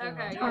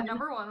 Okay, yeah,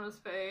 number 1 was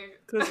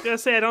fake. 'Cause I was gonna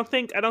say I don't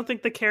think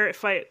the carrot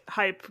fight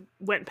hype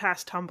went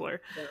past Tumblr.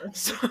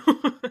 So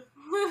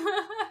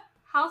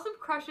House of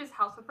Crushes,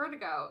 House of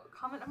Vertigo.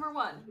 Comment number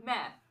 1.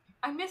 Meh.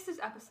 I missed this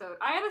episode.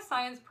 I had a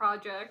science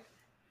project,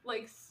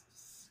 like,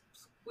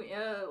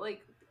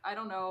 I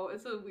don't know.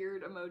 It's a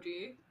weird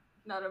emoji.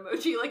 Not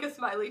emoji, like a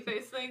smiley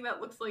face thing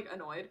that looks like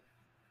annoyed.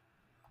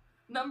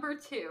 Number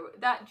 2.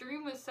 That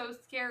dream was so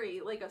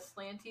scary, like a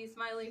slanty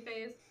smiley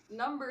face.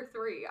 Number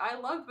 3. I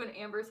loved when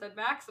Amber said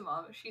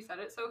maximum. She said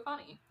it so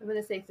funny. I'm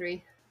gonna say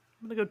 3.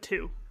 I'm gonna go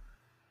 2.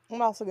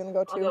 I'm also gonna go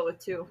I'll 2. go with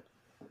 2.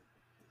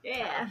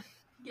 Yeah.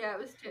 Yeah, it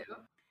was 2.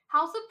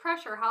 House of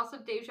Pressure, House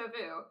of Deja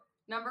Vu.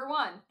 Number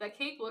 1, the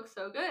cake looks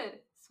so good.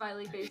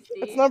 Smiley face D.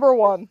 It's number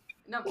 1.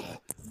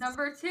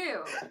 Number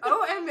 2,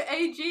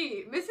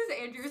 OMAG,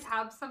 Mrs. Andrews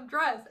have some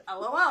dress.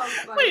 LOL.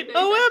 Smiley Wait, face,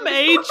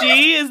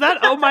 OMAG? Is that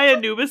Oh My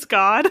Anubis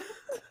God? Yo,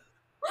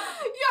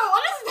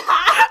 what is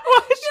that?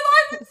 What? Did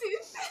I even see?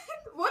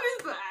 What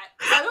is that?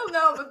 I don't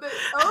know, but the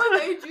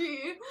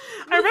OMAG.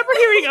 I remember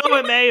hearing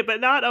OMA,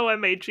 but not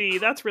OMAG.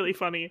 That's really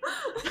funny.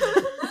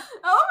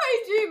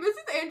 OMAG,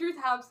 Mrs. Andrews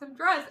have some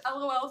dress.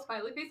 LOL,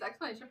 smiley face,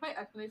 exclamation point,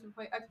 exclamation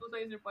point,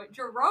 exclamation point.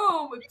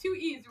 Jerome with 2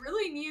 E's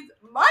really needs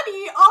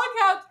money. All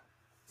caps.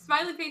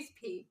 Smiley face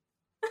P.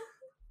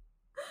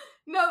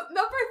 No,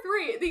 number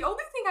 3. The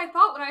only thing I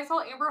thought when I saw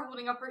Amber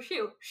holding up her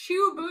shoe.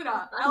 Shoe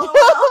Buddha. LOL.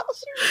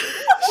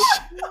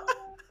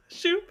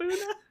 Shoot, Buna.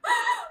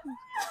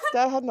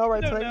 Dad had no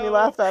right I to don't make me know.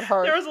 laugh that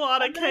hard. There was a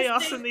lot of I'm gonna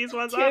chaos say in these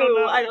ones. 2. I don't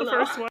know. I don't the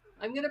know. first one.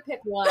 I'm gonna pick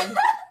 1.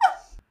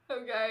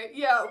 Okay,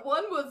 yeah,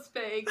 1 was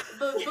fake.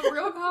 The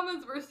real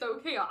comments were so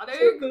chaotic.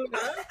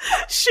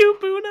 Shoot,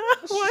 Buna.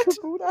 What?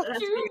 Shibuda. That's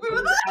Shoe pretty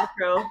cool, the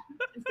outro.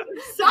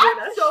 That's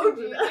so Shibuda.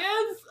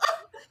 genius.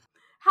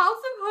 House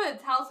of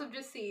Hoods, House of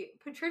Deceit.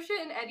 Patricia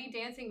and Eddie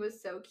dancing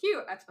was so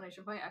cute.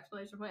 Exclamation point,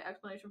 exclamation point,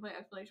 exclamation point,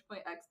 exclamation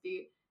point,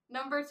 XD.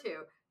 Number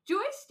 2.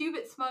 Joy's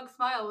stupid smug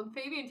smile when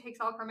Fabian takes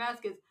off her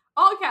mask is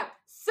all caps.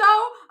 So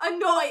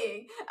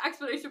annoying.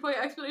 Exclamation point,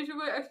 exclamation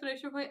point,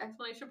 exclamation point,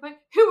 exclamation point.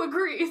 Who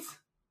agrees?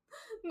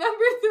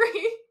 Number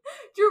 3.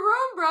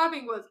 Jerome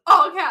rapping was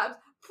all caps.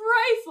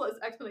 Priceless.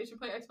 Exclamation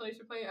point,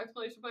 exclamation point,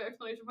 exclamation point,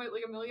 exclamation point,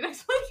 like a million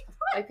exclamation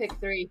points. I pick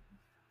 3.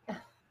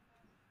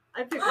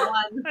 I picked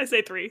 1. I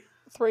say 3.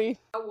 3.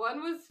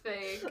 1 was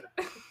fake.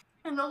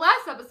 In the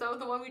last episode,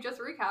 the one we just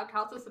recapped,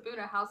 House of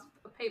Sabuna, House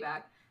of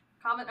Payback.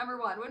 Comment number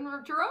 1. When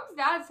Jerome's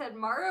dad said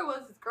Mara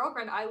was his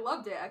girlfriend, I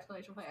loved it.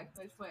 Exclamation point,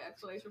 exclamation point,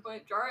 exclamation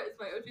point. Jara is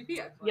my OGP.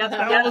 Exclamation Yeah,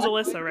 That Yeah. one was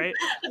Alyssa, right?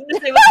 I'm gonna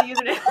say what's the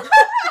username.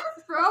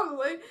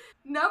 Probably.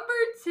 Number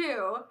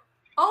 2.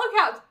 All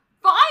caps.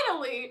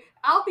 Finally,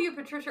 Alfie and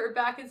Patricia are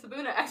back in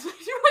Sabuna.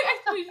 Exclamation point,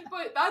 exclamation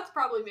point. That's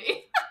probably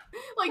me.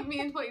 Like me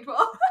in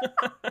 2012.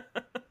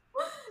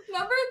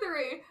 Number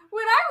 3.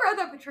 When I read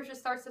that Patricia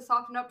starts to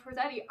soften up towards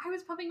Eddie, I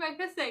was pumping my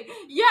fist saying,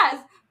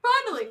 yes,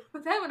 finally.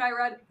 But then when I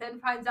read,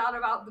 then finds out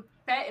about the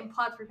bet and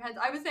plots repents,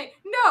 I was saying,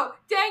 no,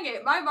 dang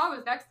it. My mom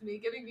was next to me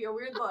giving me a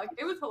weird look.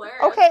 It was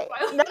hilarious. Okay,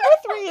 Finally- number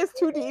 3 is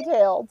too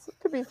detailed.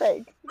 Could be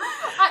fake.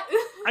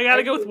 I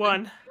gotta go with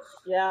 1.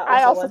 Yeah,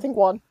 I also 1. think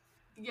 1.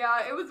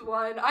 Yeah, it was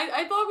 1.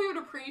 I thought we would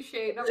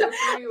appreciate number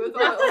 3 with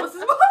Alyssa's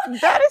mom.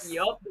 That is,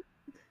 Yup.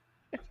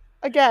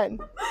 again,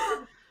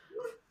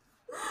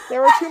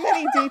 there were too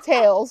many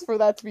details for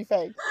that to be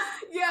fake.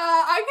 Yeah,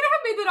 I could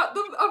have made that up.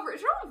 The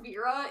original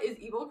Vera is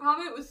evil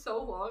comment was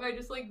so long, I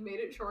just like made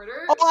it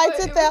shorter. Oh, I but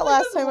did it that was,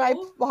 last like, time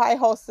this whole- I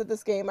hosted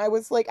this game. I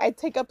was like, I'd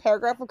take a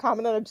paragraph of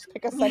comment and I'd just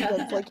pick a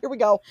sentence. Like, here we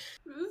go.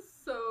 It was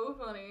so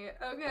funny.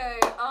 Okay,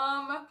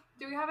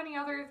 do we have any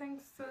other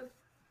things to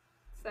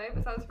say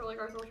besides for like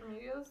our social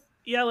medias?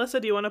 Yeah, Alyssa,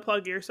 do you want to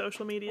plug your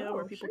social media Oh,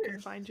 where people sure. can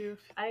find you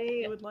if I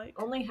you would like?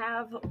 only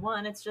have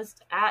 1. It's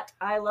just at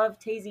I love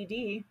Tazy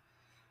D.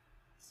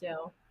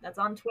 So that's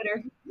on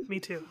Twitter. Me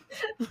too.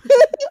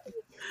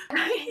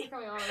 Thanks for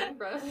coming on,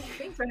 Brett.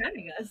 Thanks for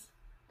having us.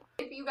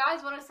 If you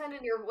guys want to send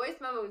in your voice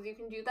memos, you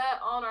can do that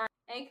on our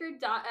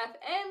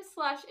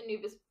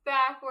anchor.fm/Anubis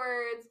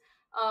backwards.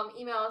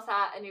 Email us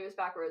at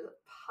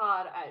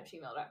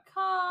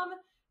anubisbackwardspod@gmail.com.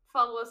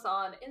 Follow us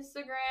on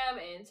Instagram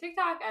and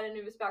TikTok at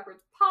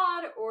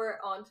anubisbackwardspod or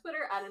on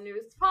Twitter at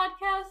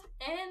anubispodcast.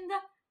 And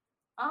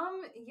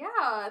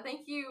yeah,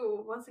 thank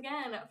you once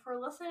again for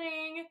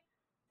listening.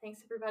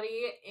 Thanks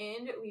everybody,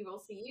 and we will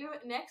see you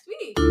next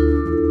week.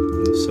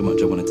 There's so much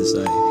I wanted to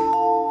say.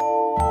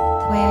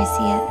 The way I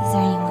see it, is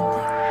there anyone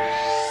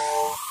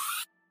there?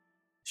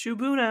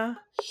 Shubuna.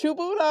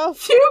 Shibuda.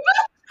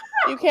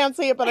 You can't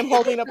see it, but I'm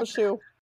holding up a shoe.